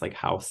dance, like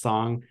house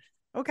song.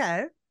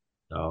 Okay.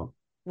 So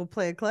we'll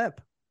play a clip.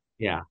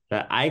 Yeah.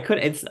 I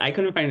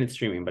couldn't find it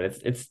streaming, but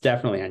it's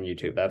definitely on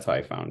YouTube. That's how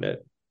I found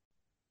it.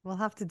 We'll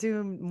have to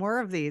do more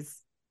of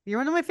these. You're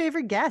one of my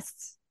favorite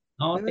guests.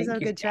 Oh, thank you.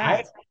 Good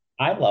chat.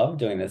 I love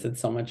doing this. It's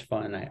so much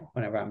fun.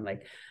 Whenever I'm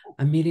like,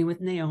 I'm meeting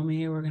with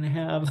Naomi, we're gonna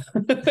have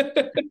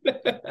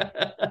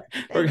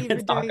we're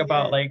gonna talk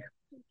about like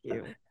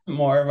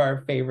more of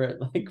our favorite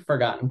like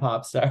forgotten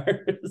pop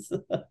stars.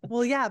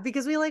 Well, yeah,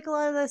 because we like a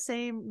lot of the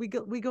same. We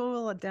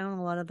go down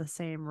a lot of the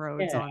same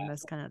roads on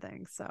this kind of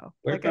thing. So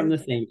we're from the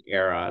same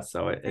era,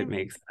 so it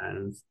makes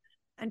sense.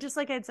 And just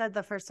like I said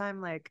the first time,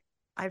 like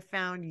I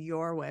found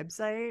your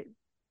website.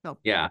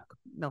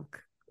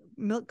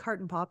 Milk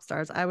Carton Pop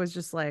Stars. I was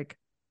just like,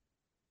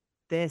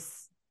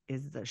 this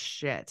is the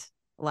shit.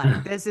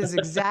 Like, this is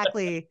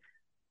exactly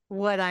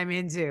what I'm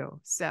into.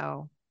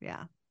 So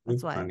yeah,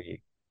 that's why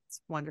it's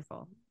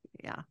wonderful.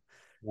 Yeah.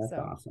 That's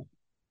awesome.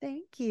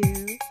 Thank you.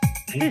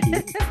 Thank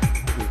you.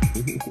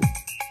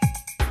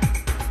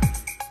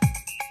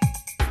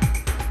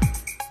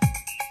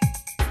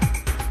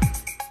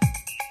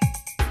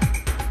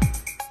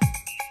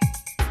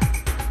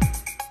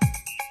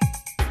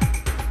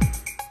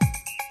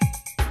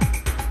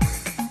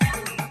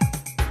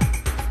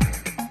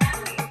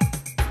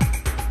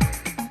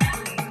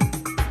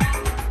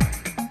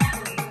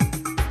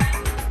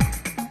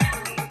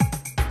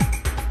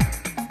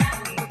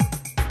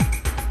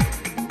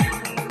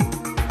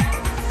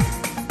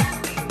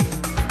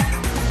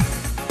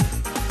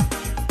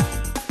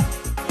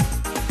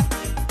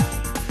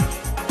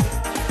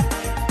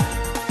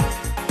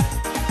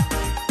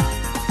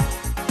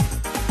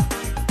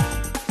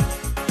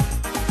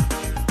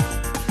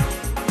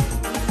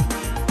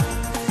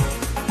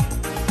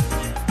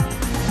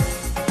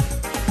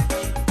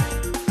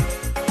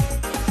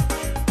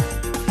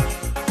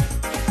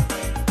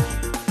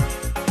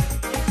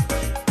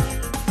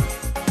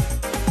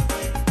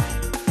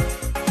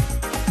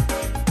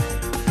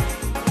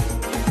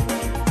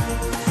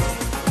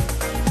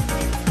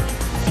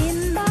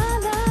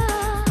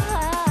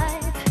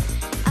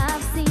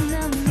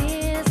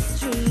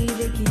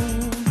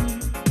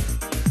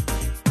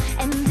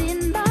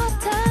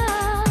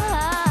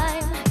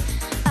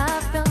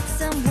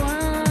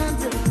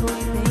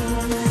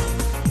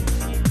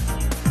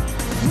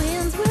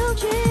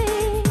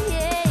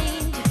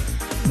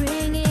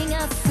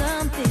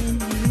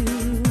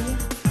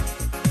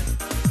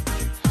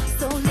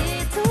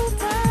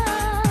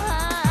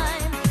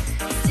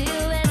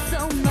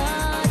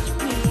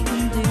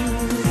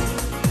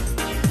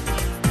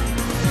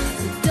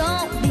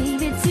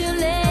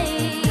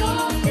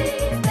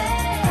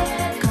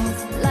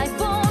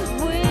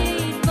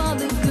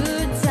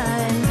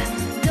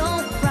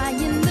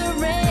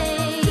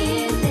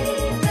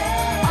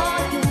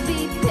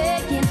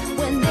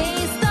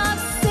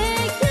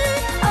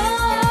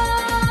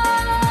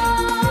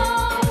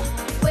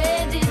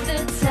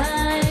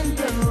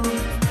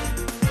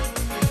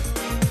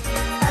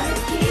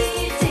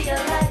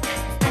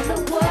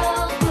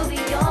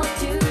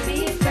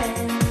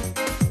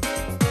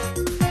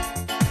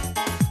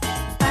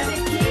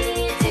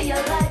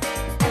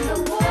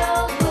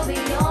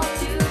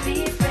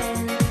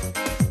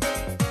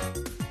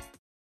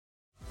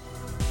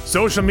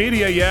 Social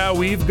media,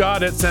 we've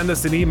got it. Send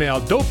us an email,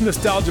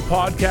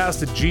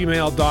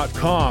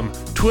 dopenostalgiapodcast@gmail.com.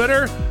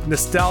 Twitter,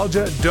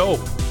 Nostalgia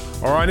Dope.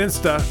 Or on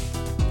Insta,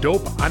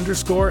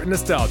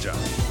 dope_nostalgia.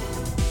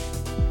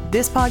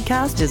 This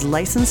podcast is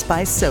licensed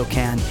by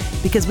SOCAN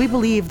because we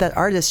believe that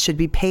artists should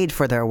be paid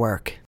for their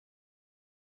work.